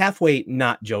 but halfway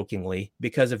not jokingly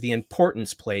because of the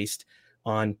importance placed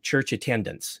on church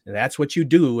attendance. And that's what you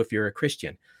do if you're a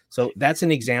Christian. So that's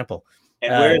an example.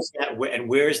 And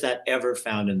where is that ever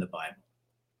found in the Bible?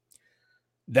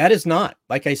 That is not,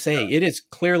 like I say, it is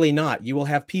clearly not. You will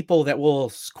have people that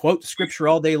will quote scripture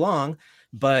all day long,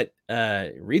 but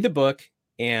read the book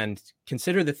and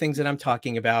consider the things that I'm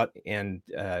talking about and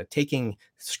taking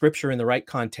scripture in the right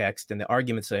context and the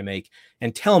arguments that I make,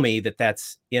 and tell me that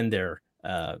that's in there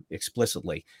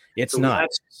explicitly. It's not.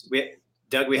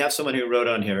 Doug, we have someone who wrote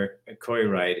on here, Corey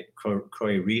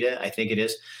Rita, I think it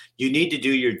is. You need to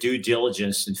do your due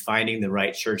diligence in finding the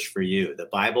right church for you. The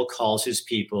Bible calls his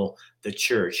people the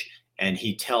church, and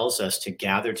he tells us to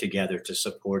gather together to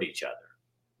support each other.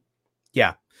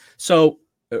 Yeah. So,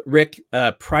 Rick,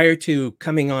 prior to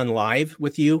coming on live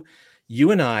with you,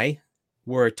 you and I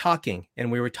were talking,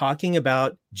 and we were talking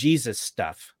about Jesus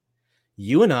stuff.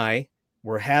 You and I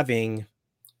were having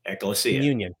Ecclesia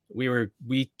communion.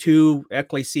 We two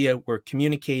ecclesia were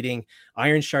communicating,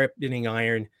 iron sharpening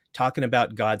iron, talking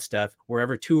about God stuff.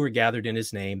 Wherever two are gathered in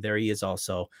his name, there he is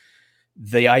also.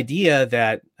 The idea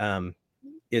that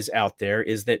is out there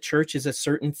is that church is a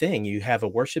certain thing. You have a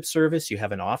worship service, you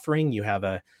have an offering, you have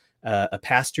a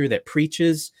pastor that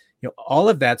preaches, all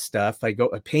of that stuff. I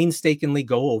painstakingly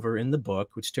go over in the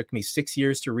book, which took me 6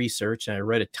 years to research. And I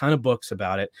read a ton of books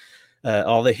about it,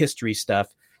 all the history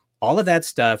stuff. All of that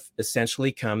stuff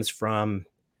essentially comes from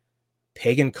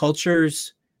pagan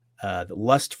cultures, the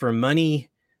lust for money,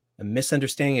 a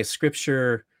misunderstanding of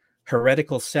scripture,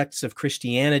 heretical sects of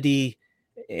Christianity,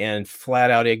 and flat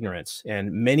out ignorance,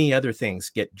 and many other things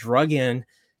get drug in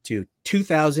to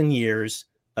 2,000 years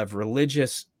of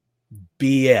religious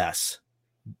BS,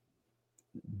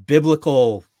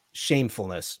 biblical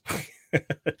shamefulness.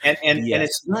 and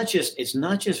it's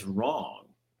not just wrong.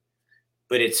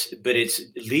 But it's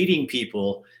leading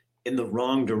people in the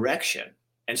wrong direction.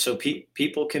 And so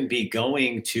people can be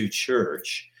going to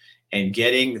church and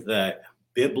getting the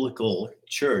biblical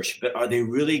church, but are they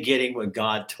really getting what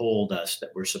God told us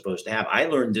that we're supposed to have? I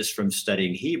learned this from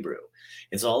studying Hebrew.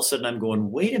 It's all of a sudden I'm going,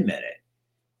 wait a minute.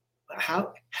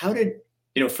 How did,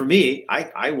 for me,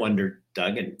 I wondered,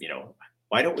 Doug, and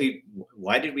why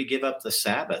did we give up the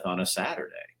Sabbath on a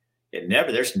Saturday?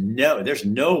 There's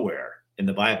nowhere in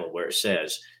the Bible where it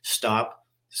says stop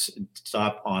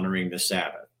honoring the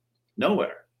Sabbath.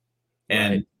 Nowhere.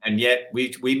 And yet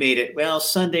we made it, well,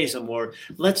 Sunday's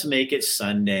let's make it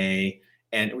Sunday.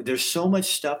 And there's so much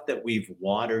stuff that we've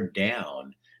watered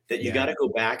down that you got to go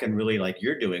back and really, like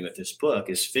you're doing with this book,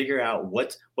 is figure out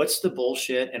what's the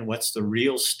bullshit and what's the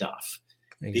real stuff.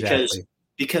 Exactly.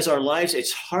 Because our lives,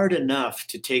 it's hard enough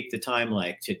to take the time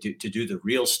to do the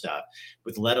real stuff,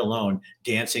 with let alone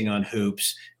dancing on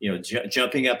hoops,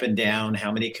 jumping up and down.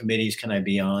 How many committees can I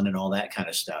be on, and all that kind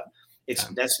of stuff.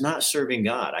 That's not serving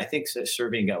God. I think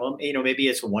serving God. Well, maybe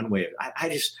it's one way.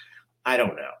 I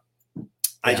don't know. Yeah.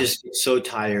 I just get so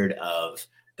tired of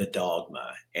the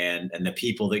dogma and the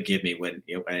people that give me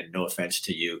and no offense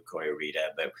to you, Corey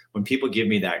Rita, but when people give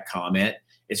me that comment,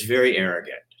 it's very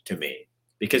arrogant to me.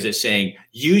 Because it's saying,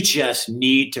 you just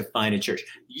need to find a church.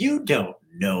 You don't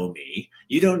know me.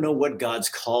 You don't know what God's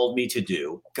called me to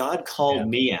do. God called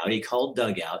me out. He called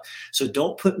Doug out. So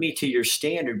don't put me to your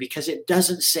standard, because it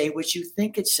doesn't say what you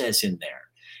think it says in there.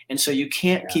 And so you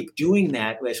can't keep doing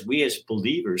that as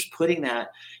believers, putting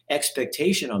that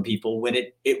expectation on people when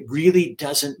it really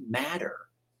doesn't matter.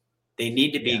 They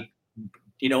need to be,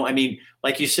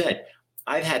 like you said,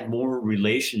 I've had more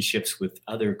relationships with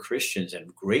other Christians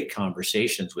and great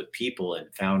conversations with people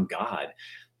and found God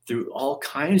through all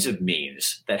kinds of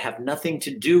means that have nothing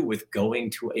to do with going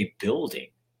to a building,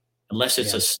 unless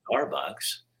it's a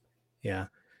Starbucks. Yeah.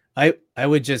 I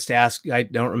would just ask, I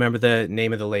don't remember the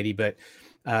name of the lady, but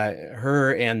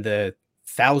her and the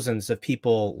thousands of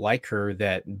people like her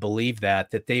that believe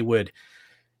that they would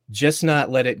just not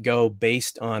let it go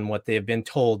based on what they have been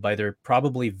told by their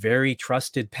probably very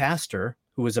trusted pastor,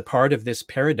 who is a part of this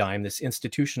paradigm, this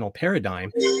institutional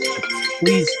paradigm.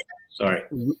 Please,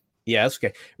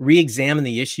 okay. Re-examine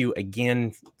the issue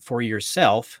again for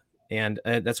yourself. And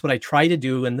that's what I try to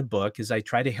do in the book, is I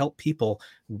try to help people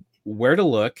where to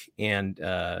look and,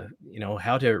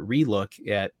 how to relook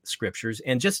at scriptures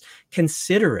and just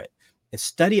consider it. And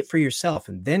study it for yourself,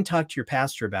 and then talk to your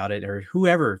pastor about it, or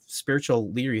whoever spiritual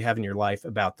leader you have in your life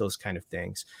about those kind of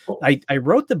things. I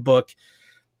wrote the book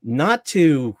not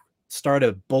to start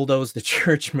a bulldoze the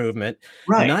church movement,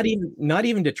 right? Not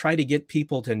even to try to get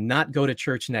people to not go to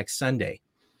church next Sunday.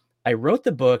 I wrote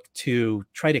the book to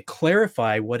try to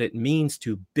clarify what it means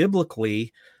to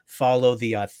biblically follow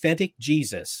the authentic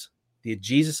Jesus, the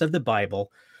Jesus of the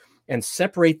Bible, and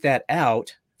separate that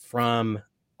out from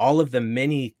all of the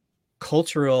many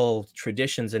cultural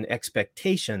traditions and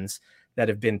expectations that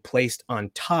have been placed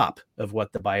on top of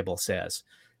what the Bible says.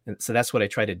 And so that's what I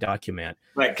try to document.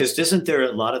 Right. Because isn't there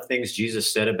a lot of things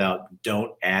Jesus said about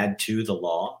don't add to the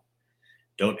law?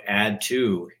 Don't add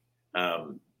to.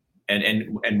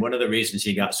 And one of the reasons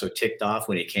he got so ticked off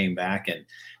when he came back and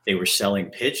they were selling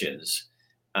pigeons,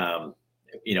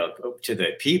 to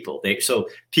the people. So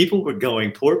people were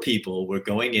going, poor people were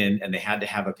going in and they had to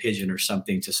have a pigeon or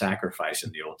something to sacrifice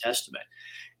in the Old Testament.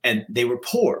 And they were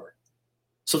poor.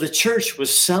 So the church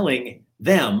was selling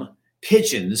them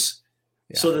pigeons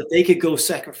so that they could go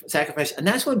sacrifice. And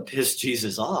that's what pissed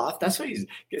Jesus off. That's why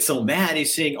he's so mad.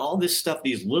 He's seeing all this stuff,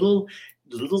 these little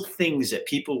things that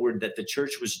that the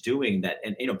church was doing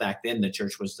and back then the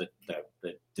church was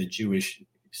the Jewish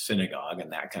synagogue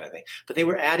and that kind of thing, but they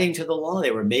were adding to the law.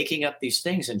 They were making up these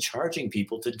things and charging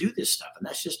people to do this stuff. And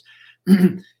that's just,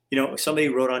 somebody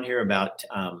wrote on here about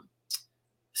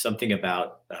something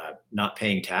about not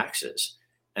paying taxes.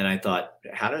 And I thought,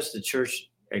 how does the church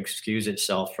excuse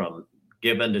itself from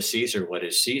give unto Caesar what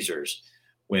is Caesar's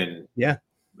when,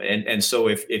 and so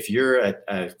if you're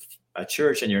a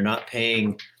church and you're not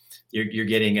paying, you're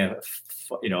getting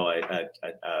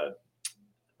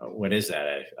what is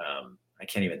that? I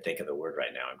can't even think of the word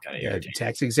right now. I'm kind of irritated.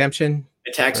 Tax exemption.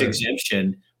 A tax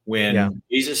exemption when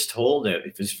Jesus told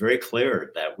it was very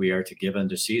clear that we are to give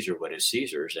unto Caesar what is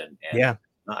Caesar's.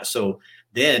 So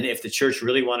then if the church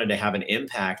really wanted to have an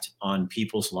impact on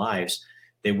people's lives,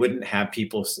 they wouldn't have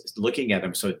people looking at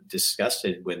them so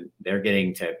disgusted when they're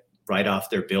getting to write off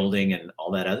their building and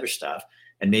all that other stuff.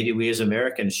 And maybe we as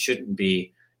Americans shouldn't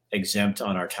be exempt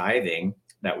on our tithing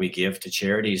that we give to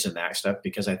charities and that stuff,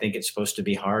 because I think it's supposed to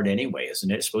be hard anyway,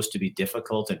 isn't it? It's supposed to be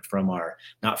difficult and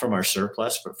not from our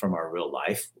surplus, but from our real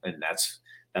life. And that's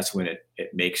when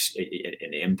it makes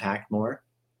an impact more.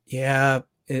 Yeah.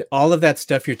 All of that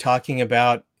stuff you're talking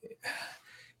about,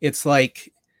 it's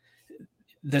like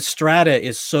the strata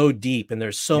is so deep and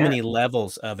there's so many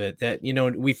levels of it that,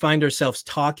 we find ourselves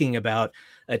talking about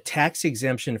a tax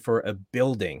exemption for a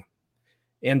building.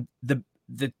 And the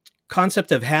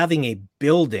concept of having a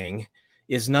building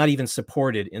is not even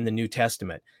supported in the New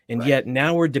Testament. And yet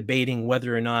now we're debating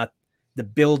whether or not the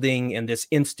building and this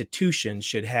institution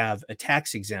should have a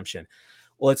tax exemption.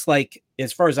 Well, it's like,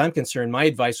 as far as I'm concerned, my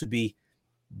advice would be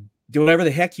do whatever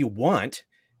the heck you want,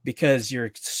 because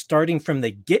you're starting from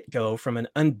the get-go from an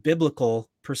unbiblical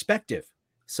perspective.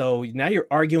 So now you're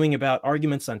arguing about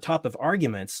arguments on top of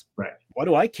arguments. Right. What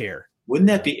do I care? Wouldn't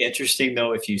that be interesting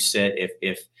though, if you said,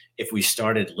 if we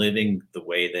started living the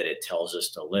way that it tells us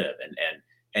to live,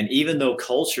 and even though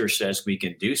culture says we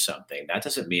can do something, that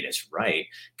doesn't mean it's right.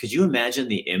 Could you imagine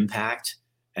the impact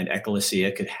an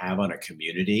ecclesia could have on a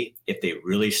community if they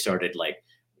really started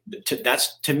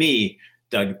that's to me,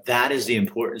 Doug, that is the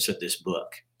importance of this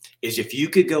book, is if you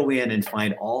could go in and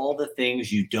find all the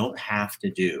things you don't have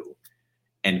to do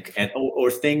or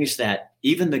things that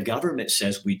even the government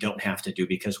says we don't have to do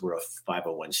because we're a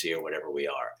 501c or whatever we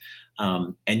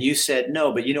are. And you said,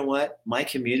 no, but you know what? My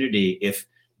community, if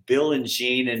Bill and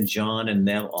Jean and John and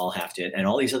them all have to, and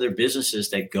all these other businesses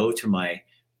that go to my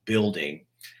building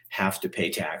have to pay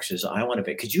taxes, I want to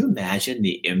pay. Could you imagine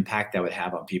the impact that would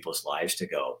have on people's lives to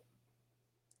go,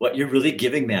 what, you're really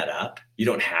giving that up? You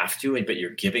don't have to, but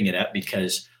you're giving it up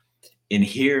because in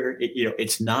here,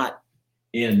 it's not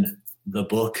in the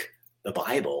book, the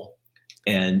Bible.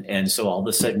 And so all of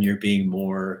a sudden you're being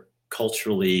more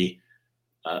culturally,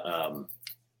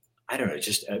 I don't know,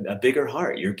 just a bigger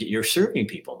heart. You're serving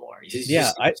people more.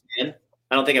 I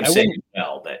don't think I'm saying it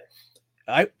well, but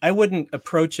I wouldn't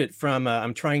approach it from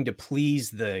I'm trying to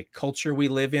please the culture we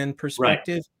live in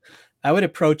perspective. Right. I would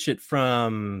approach it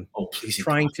from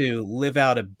trying to live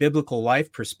out a biblical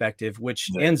life perspective, which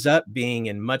ends up being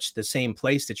in much the same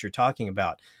place that you're talking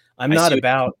about. I'm not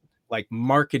about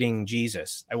marketing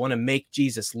Jesus. I want to make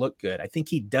Jesus look good. I think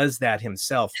he does that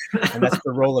himself. And that's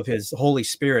the role of his Holy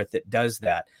Spirit that does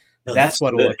that. No, that's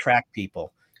what will attract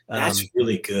people. That's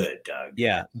really good, Doug.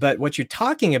 Yeah. But what you're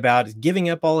talking about is giving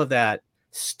up all of that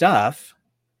stuff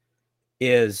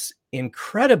is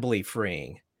incredibly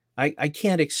freeing. I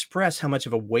can't express how much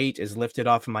of a weight is lifted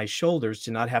off of my shoulders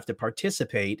to not have to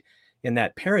participate in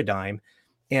that paradigm,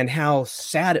 and how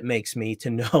sad it makes me to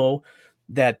know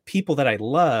that people that I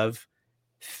love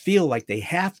feel like they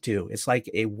have to. It's like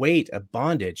a weight, a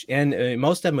bondage. And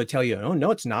most of them would tell you, oh, no,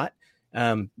 it's not.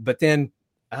 But then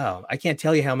I can't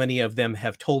tell you how many of them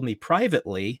have told me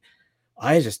privately,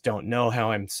 I just don't know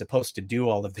how I'm supposed to do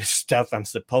all of this stuff I'm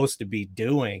supposed to be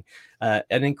doing.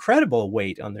 An incredible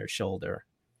weight on their shoulder.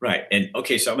 Right. And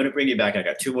okay, so I'm going to bring you back. I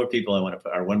got two more people I want to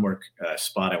put, or one more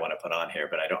spot I want to put on here,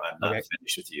 but I'm not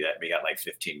finished with you yet. We got like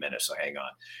 15 minutes, so hang on.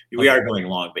 We are going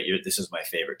long, but this is my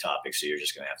favorite topic, so you're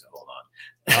just going to have to hold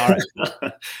on. All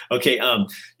right. Okay.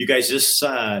 You guys, this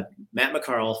Matt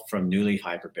McCarl from New Leaf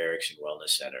Hyperbarics and Wellness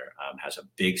Center has a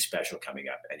big special coming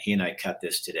up, and he and I cut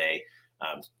this today.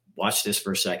 Watch this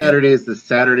for a second. Saturday is the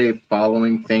Saturday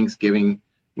following Thanksgiving.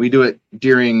 We do it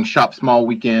during Shop Small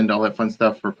weekend, all that fun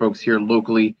stuff for folks here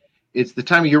locally. It's the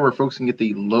time of year where folks can get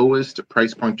the lowest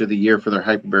price point of the year for their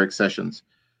hyperbaric sessions.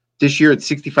 This year, it's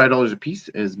 $65 a piece.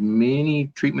 As many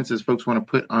treatments as folks want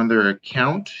to put on their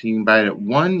account. You can buy it at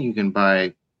 1. You can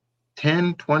buy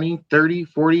 10, 20, 30,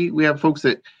 40. We have folks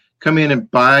that come in and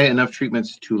buy enough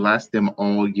treatments to last them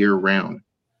all year round.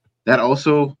 That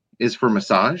also is for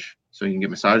massage. So you can get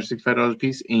massage $65 a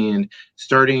piece. And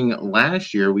starting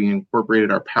last year, we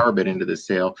incorporated our power bed into this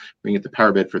sale. We can get the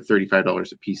power bed for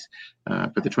 $35 a piece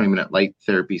for the 20-minute light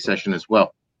therapy session as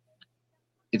well.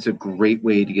 It's a great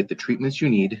way to get the treatments you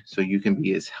need so you can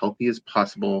be as healthy as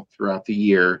possible throughout the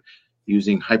year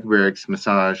using hyperbarics,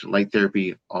 massage, light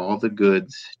therapy, all the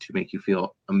goods to make you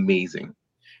feel amazing.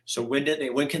 So when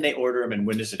can they order them, and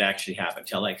when does it actually happen?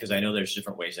 Tell me, because I know there's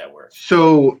different ways that works.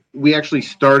 So we actually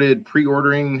started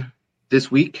pre-ordering this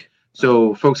week.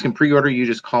 So folks can pre-order. You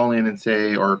just call in and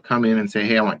say, or come in and say,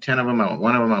 hey, I want 10 of them. I want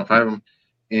 1 of them. I want 5 of them.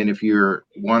 And if you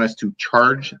want us to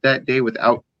charge that day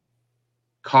without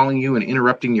calling you and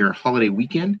interrupting your holiday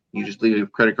weekend, you just leave a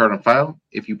credit card on file.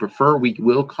 If you prefer, we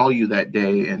will call you that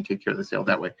day and take care of the sale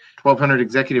that way. 1200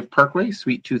 Executive Parkway,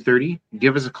 Suite 230.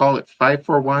 Give us a call at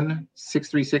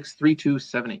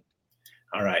 541-636-3278.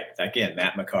 All right. Again,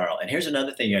 Matt McCarl. And here's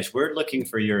another thing, guys. We're looking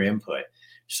for your input.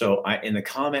 So in the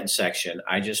comment section,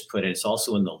 I just put it. It's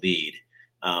also in the lead.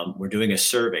 We're doing a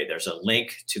survey. There's a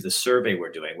link to the survey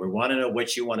we're doing. We want to know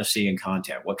what you want to see in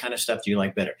content. What kind of stuff do you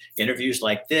like better? Interviews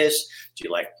like this? Do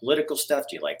you like political stuff?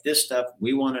 Do you like this stuff?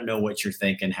 We want to know what you're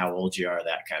thinking, how old you are,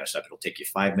 that kind of stuff. It'll take you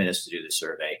 5 minutes to do the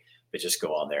survey, but just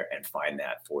go on there and find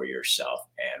that for yourself.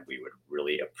 And we would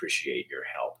really appreciate your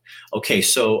help. Okay,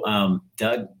 so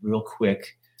Doug, real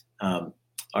quick,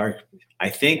 I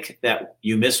think that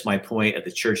you missed my point of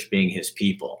the church being his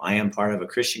people. I am part of a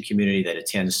Christian community that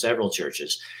attends several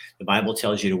churches. The Bible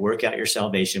tells you to work out your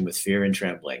salvation with fear and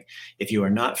trembling. If you are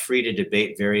not free to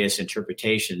debate various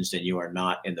interpretations, then you are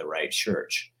not in the right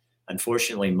church.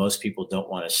 Unfortunately, most people don't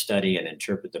want to study and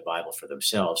interpret the Bible for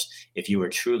themselves. If you are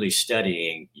truly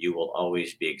studying, you will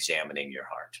always be examining your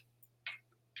heart.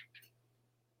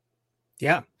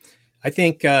 Yeah, I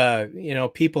think,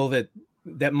 people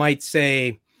that might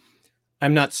say,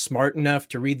 I'm not smart enough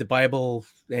to read the Bible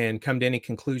and come to any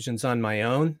conclusions on my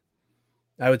own.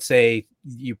 I would say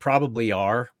you probably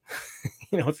are.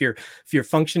 If you're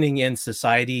functioning in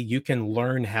society, you can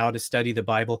learn how to study the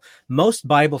Bible. Most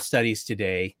Bible studies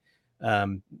today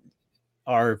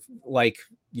are like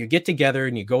you get together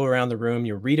and you go around the room,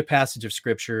 you read a passage of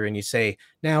scripture and you say,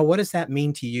 now, what does that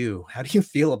mean to you? How do you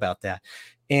feel about that?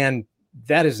 And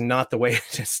that is not the way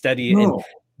to study and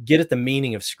get at the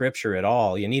meaning of scripture at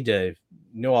all. You need to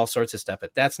know all sorts of stuff,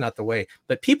 but that's not the way.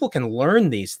 But people can learn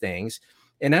these things.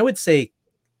 And I would say,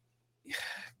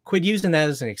 quit using that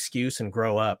as an excuse and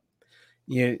grow up.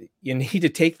 You need to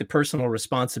take the personal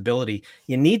responsibility.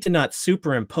 You need to not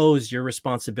superimpose your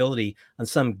responsibility on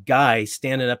some guy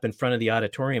standing up in front of the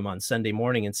auditorium on Sunday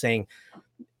morning and saying,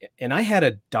 and I had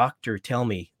a doctor tell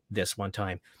me this one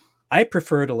time, I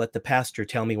prefer to let the pastor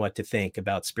tell me what to think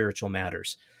about spiritual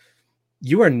matters.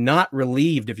 You are not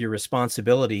relieved of your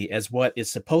responsibility as what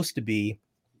is supposed to be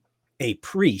a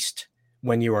priest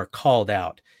when you are called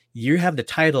out. You have the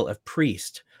title of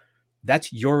priest.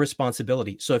 That's your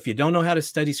responsibility. So if you don't know how to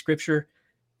study scripture,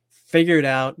 figure it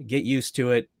out, get used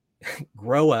to it,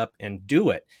 grow up and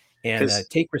do it, and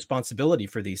take responsibility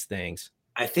for these things.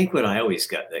 I think what I always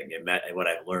got, and what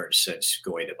I've learned since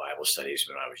going to Bible studies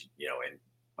when I was, in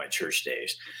my church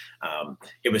days,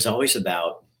 it was always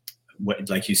about what,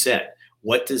 like you said,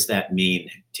 what does that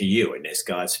mean to you? And is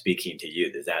God speaking to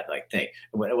you? Does that thing?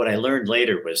 What I learned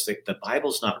later was that the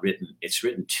Bible's not written, it's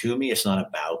written to me. It's not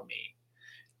about me.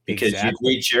 Because you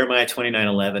read Jeremiah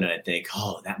 29:11 and I think,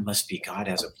 oh, that must be God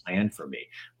has a plan for me.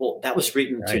 Well, that was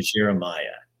written to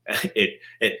Jeremiah.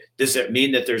 Does it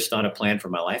mean that there's not a plan for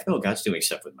my life? No, God's doing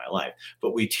stuff with my life.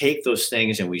 But we take those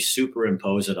things and we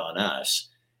superimpose it on us,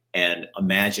 and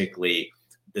magically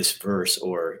this verse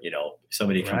or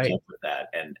somebody comes up with that,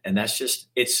 and that's just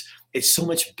it's so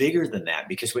much bigger than that,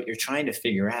 because what you're trying to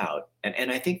figure out, and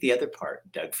I think the other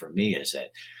part, Doug, for me is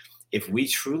that if we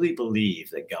truly believe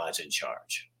that God's in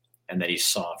charge and that he's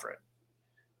sovereign,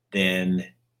 then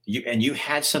you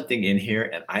had something in here,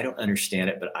 and I don't understand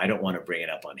it, but I don't want to bring it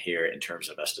up on here in terms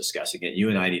of us discussing it. You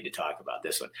and I need to talk about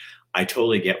this one. I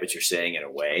totally get what you're saying in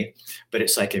a way, but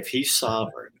it's like, if he's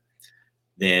sovereign,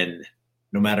 then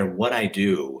no matter what I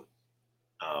do,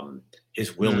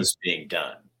 his will is being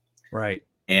done. Right.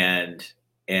 And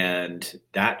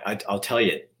that I'll tell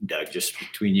you, Doug, just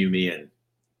between you, me, and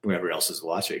whoever else is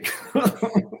watching,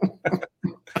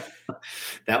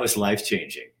 that was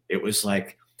life-changing. It was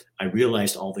like, I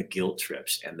realized all the guilt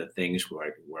trips and the things where I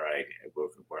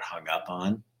were hung up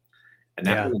on. And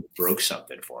that really broke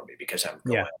something for me, because I'm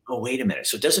going, oh, wait a minute.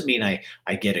 So it doesn't mean I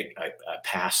get a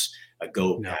pass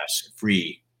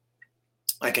free.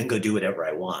 I can go do whatever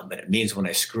I want, but it means when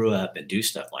I screw up and do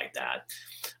stuff like that,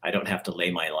 I don't have to lay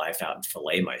my life out and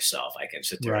fillet myself. I can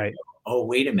sit there and go, oh,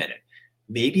 wait a minute.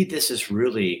 Maybe this is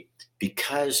really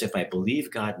because if I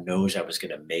believe God knows I was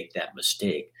going to make that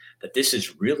mistake, that this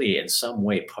is really in some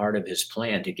way part of his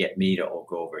plan to get me to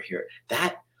go over here.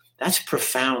 That's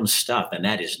profound stuff. And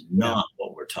that is not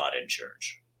what we're taught in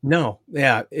church. No.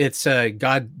 Yeah. It's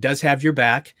God does have your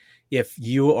back. If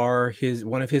you are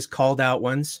one of his called out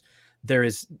ones, there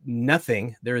is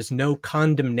no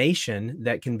condemnation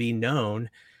that can be known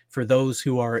for those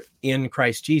who are in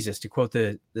Christ Jesus, to quote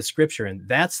the scripture. And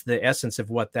that's the essence of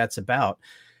what that's about.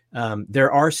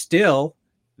 There are still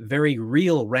very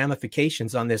real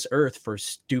ramifications on this earth for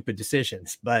stupid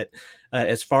decisions. But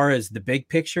as far as the big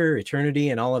picture, eternity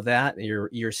and all of that,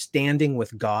 you're standing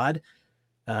with God.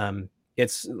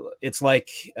 It's like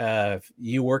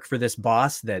you work for this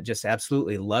boss that just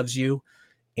absolutely loves you.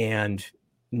 And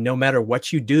no matter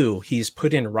what you do, he's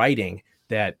put in writing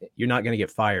that you're not going to get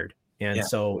fired. And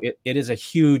so it is a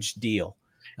huge deal,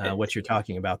 what you're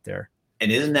talking about there.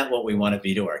 And isn't that what we want to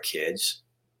be to our kids?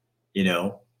 You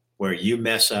know, where you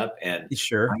mess up and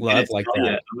love like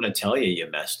that. I'm going to tell you, you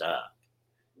messed up,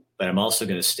 but I'm also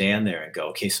going to stand there and go,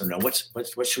 okay, so now what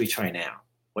should we try now?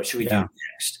 What should we do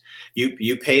next?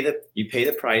 You pay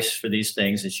the price for these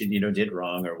things that you did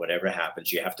wrong, or whatever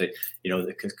happens. You have to,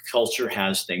 the culture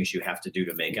has things you have to do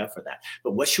to make up for that.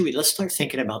 But let's start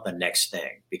thinking about the next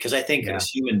thing, because I think as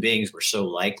human beings, we're so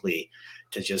likely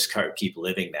to just keep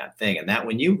living that thing. And that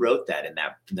when you wrote that in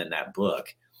that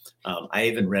book, I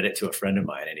even read it to a friend of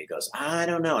mine, and he goes, I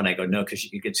don't know. And I go, no, because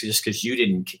it's just because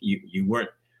you weren't,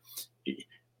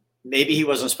 maybe he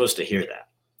wasn't supposed to hear that.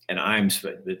 And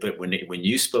but when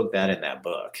you spoke that in that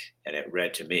book and it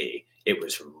read to me, it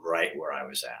was right where I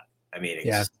was at. I mean,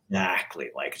 exactly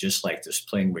just like this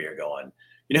thing where you're going,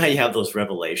 how you have those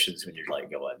revelations when you're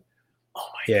like going, oh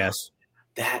my God,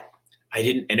 that I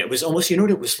didn't. And it was almost,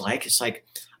 what it was like? It's like,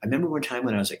 I remember one time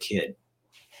when I was a kid,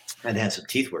 I'd had some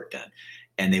teeth work done,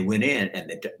 and they went in and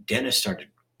the dentist started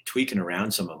tweaking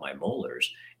around some of my molars.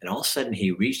 And all of a sudden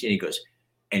he reached in, he goes,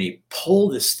 and he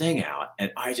pulled this thing out,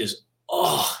 and I just,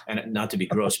 and not to be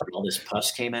gross, but all this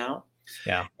pus came out.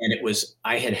 Yeah. And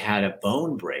I had a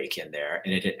bone break in there,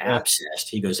 and it had abscessed.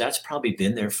 He goes, that's probably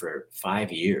been there for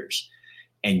 5 years.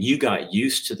 And you got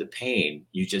used to the pain.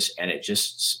 Then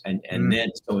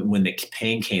so when the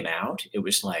pain came out, it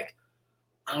was like,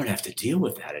 I don't have to deal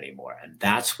with that anymore. And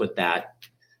that's what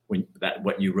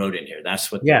what you wrote in here,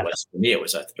 that's what it was for me. It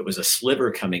was a sliver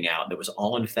coming out that was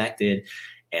all infected.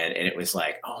 And it was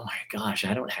like, oh my gosh,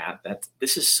 I don't have that.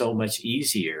 This is so much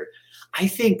easier. I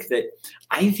think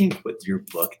what your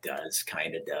book does,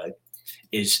 kind of, Doug,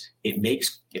 is it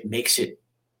makes it,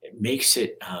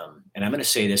 and I'm going to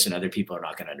say this and other people are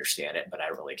not going to understand it, but I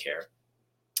don't really care.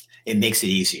 It makes it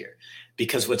easier,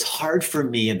 because what's hard for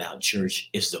me about church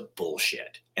is the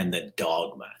bullshit and the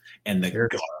dogma and the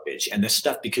garbage and the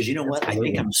stuff, because you know what? Absolutely.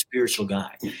 I think I'm a spiritual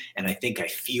guy, and I think I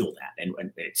feel that, and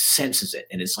it senses it.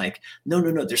 And it's like, no,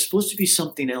 there's supposed to be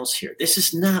something else here. This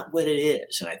is not what it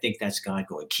is. And I think that's God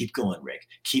going, keep going, Rick,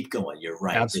 keep going. You're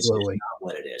right. Absolutely. This is not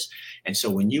what it is. And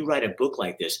so when you write a book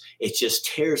like this, it just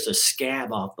tears the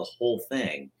scab off the whole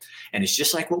thing. And it's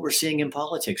just like what we're seeing in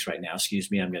politics right now. Excuse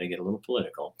me, I'm going to get a little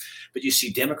political, but you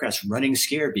see Democrats running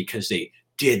scared because they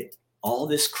did all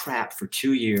this crap for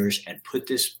 2 years and put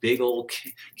this big old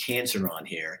cancer on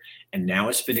here. And now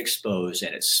it's been exposed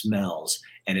and it smells.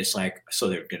 And it's like, so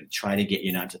they're going to try to get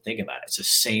you not to think about it. It's the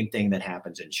same thing that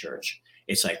happens in church.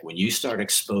 It's like when you start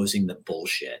exposing the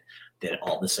bullshit, then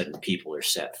all of a sudden people are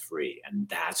set free. And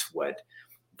that's what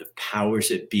the powers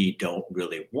that be don't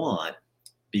really want,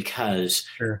 because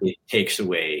it takes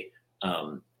away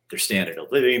their standard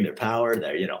of living, their power,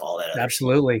 all that.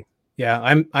 Absolutely. Yeah,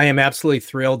 I am absolutely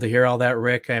thrilled to hear all that,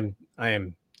 Rick. I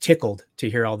am tickled to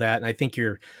hear all that. And I think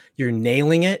you're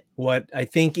nailing it. What I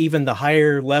think even the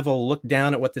higher level look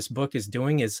down at what this book is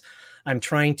doing is I'm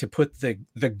trying to put the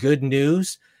good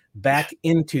news back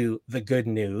into the good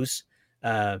news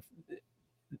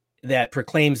that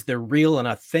proclaims the real and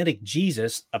authentic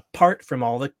Jesus apart from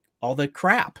all the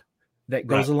crap that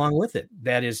goes along with it.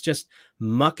 That is just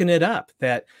mucking it up.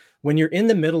 That when you're in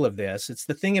the middle of this, it's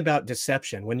the thing about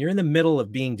deception. When you're in the middle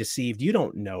of being deceived, you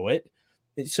don't know it.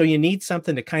 So you need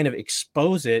something to kind of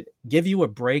expose it, give you a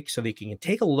break so that you can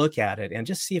take a look at it and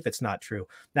just see if it's not true.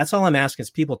 That's all I'm asking is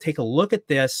people take a look at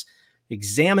this,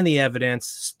 examine the evidence,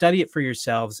 study it for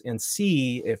yourselves, and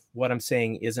see if what I'm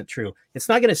saying isn't true. It's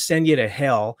not going to send you to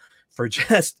hell for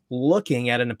just looking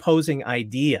at an opposing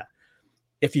idea.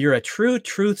 If you're a true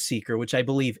truth seeker, which I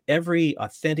believe every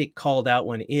authentic called out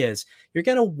one is, you're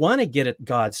going to want to get at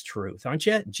God's truth, aren't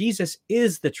you? Jesus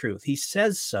is the truth. He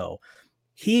says so.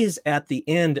 He's at the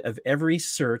end of every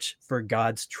search for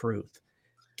God's truth.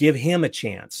 Give him a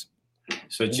chance.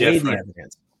 So Jeff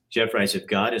writes, if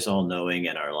God is all-knowing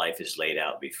and our life is laid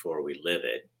out before we live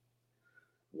it,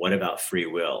 what about free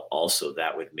will? Also,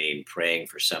 that would mean praying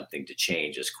for something to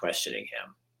change is questioning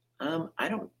him. I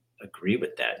don't agree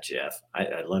with that, Jeff.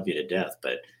 I love you to death,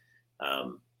 but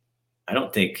I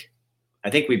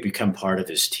think we become part of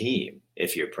his team.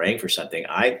 If you're praying for something,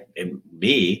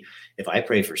 if I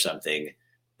pray for something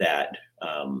that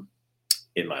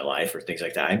in my life or things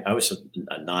like that, I was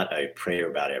not a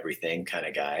prayer about everything kind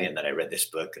of guy. And then I read this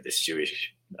book, this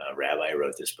Jewish rabbi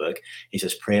wrote this book. He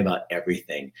says, pray about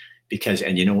everything. Because,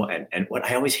 and you know what, and what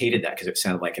I always hated that because it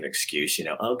sounded like an excuse,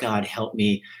 oh God, help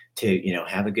me to,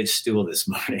 have a good stool this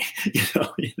morning,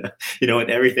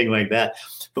 and everything like that.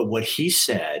 But what he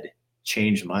said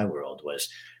changed my world was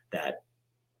that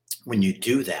when you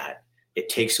do that, it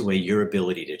takes away your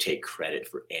ability to take credit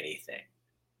for anything.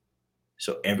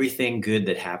 So everything good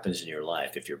that happens in your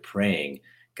life, if you're praying,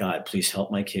 God, please help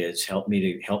my kids, help me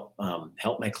to help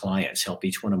my clients, help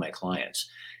each one of my clients.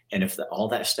 And if all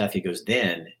that stuff, he goes,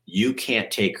 then you can't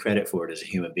take credit for it as a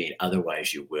human being.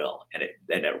 Otherwise you will. And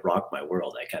it rocked my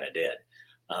world. I kind of did.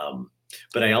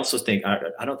 But I also think,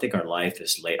 I don't think our life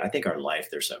is laid. I think our life,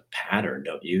 there's a pattern,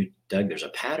 don't you, Doug? There's a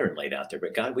pattern laid out there,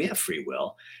 but God, we have free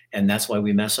will. And that's why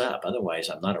we mess up. Otherwise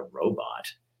I'm not a robot.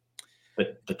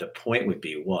 But the point would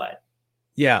be what?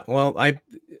 Yeah, well,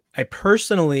 I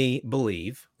personally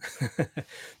believe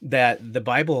that the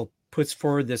Bible puts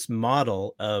forward this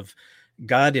model of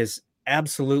God is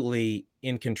absolutely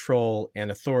in control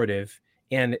and authoritative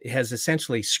and has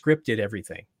essentially scripted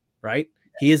everything, right?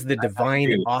 He is the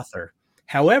divine author.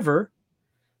 However,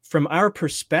 from our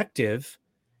perspective,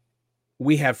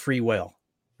 we have free will,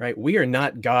 right? We are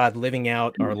not God living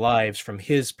out our lives from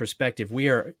his perspective.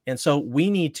 And so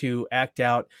we need to act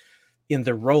out in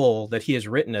the role that he has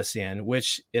written us in,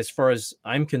 which, as far as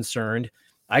I'm concerned,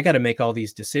 I got to make all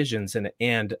these decisions,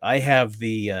 and I have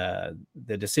the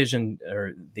decision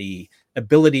or the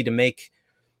ability to make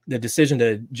the decision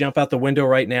to jump out the window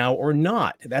right now or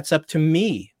not. That's up to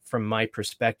me from my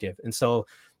perspective. And so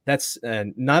that's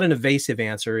not an evasive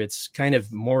answer. It's kind of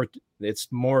more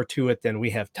to it than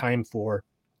we have time for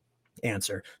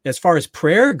answer. As far as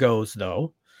prayer goes,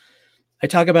 though, I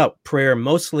talk about prayer,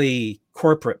 mostly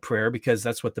corporate prayer, because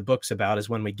that's what the book's about, is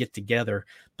when we get together.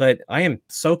 But I am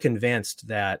so convinced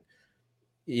that,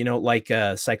 like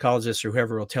a psychologist or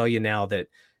whoever will tell you now, that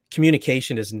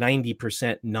communication is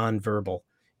 90% nonverbal.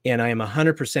 And I am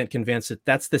 100% convinced that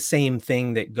that's the same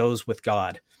thing that goes with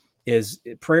God. Is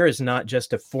prayer is not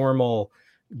just a formal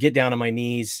get down on my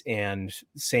knees and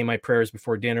say my prayers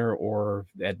before dinner or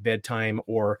at bedtime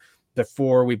or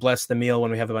before we bless the meal when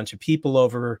we have a bunch of people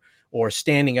over, or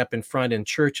standing up in front in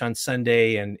church on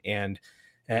Sunday and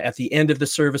at the end of the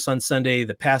service on Sunday,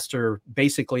 the pastor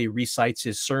basically recites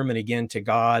his sermon again to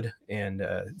God and,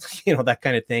 that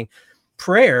kind of thing.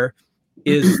 Prayer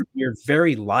is your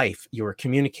very life. You are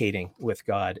communicating with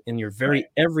God in your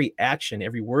every action,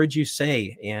 every word you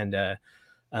say and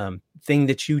thing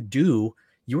that you do,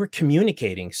 you are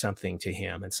communicating something to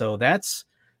him. And so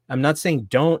I'm not saying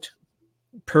don't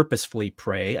purposefully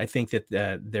pray. I think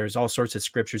that there's all sorts of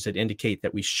scriptures that indicate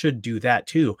that we should do that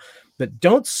too, but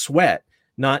don't sweat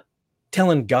not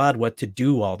telling God what to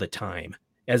do all the time,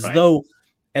 as though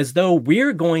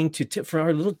we're going to from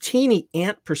our little teeny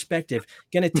ant perspective,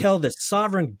 going to tell the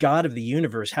sovereign God of the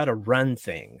universe how to run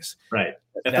things. Right.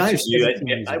 If I was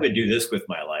you, I would do this with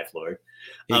my life, Lord.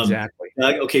 Exactly.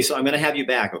 Okay, so I'm going to have you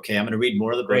back. Okay, I'm going to read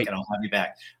more of the book and I'll have you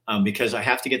back because I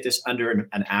have to get this under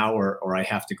an hour, or I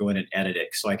have to go in and edit it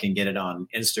so I can get it on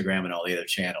Instagram and all the other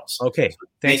channels. Okay.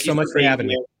 Thanks so much for having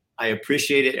me. I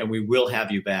appreciate it, and we will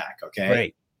have you back. Okay.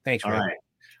 Great. Thanks. All right.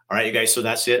 All right, you guys. So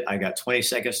that's it. I got 20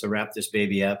 seconds to wrap this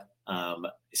baby up.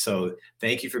 So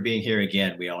thank you for being here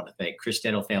again. We want to thank Chris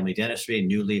Stendel Family Dentistry,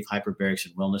 New Leaf Hyperbarics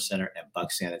and Wellness Center, and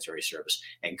Buck Sanitary Service.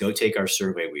 And go take our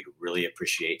survey. We'd really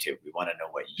appreciate it. We want to know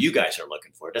what you guys are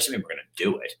looking for. It doesn't mean we're going to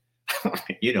do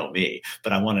it. You know me,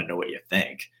 but I want to know what you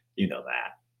think. You know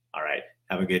that. All right.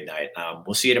 Have a good night.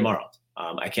 We'll see you tomorrow.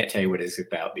 I can't tell you what it's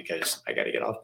about because I got to get off.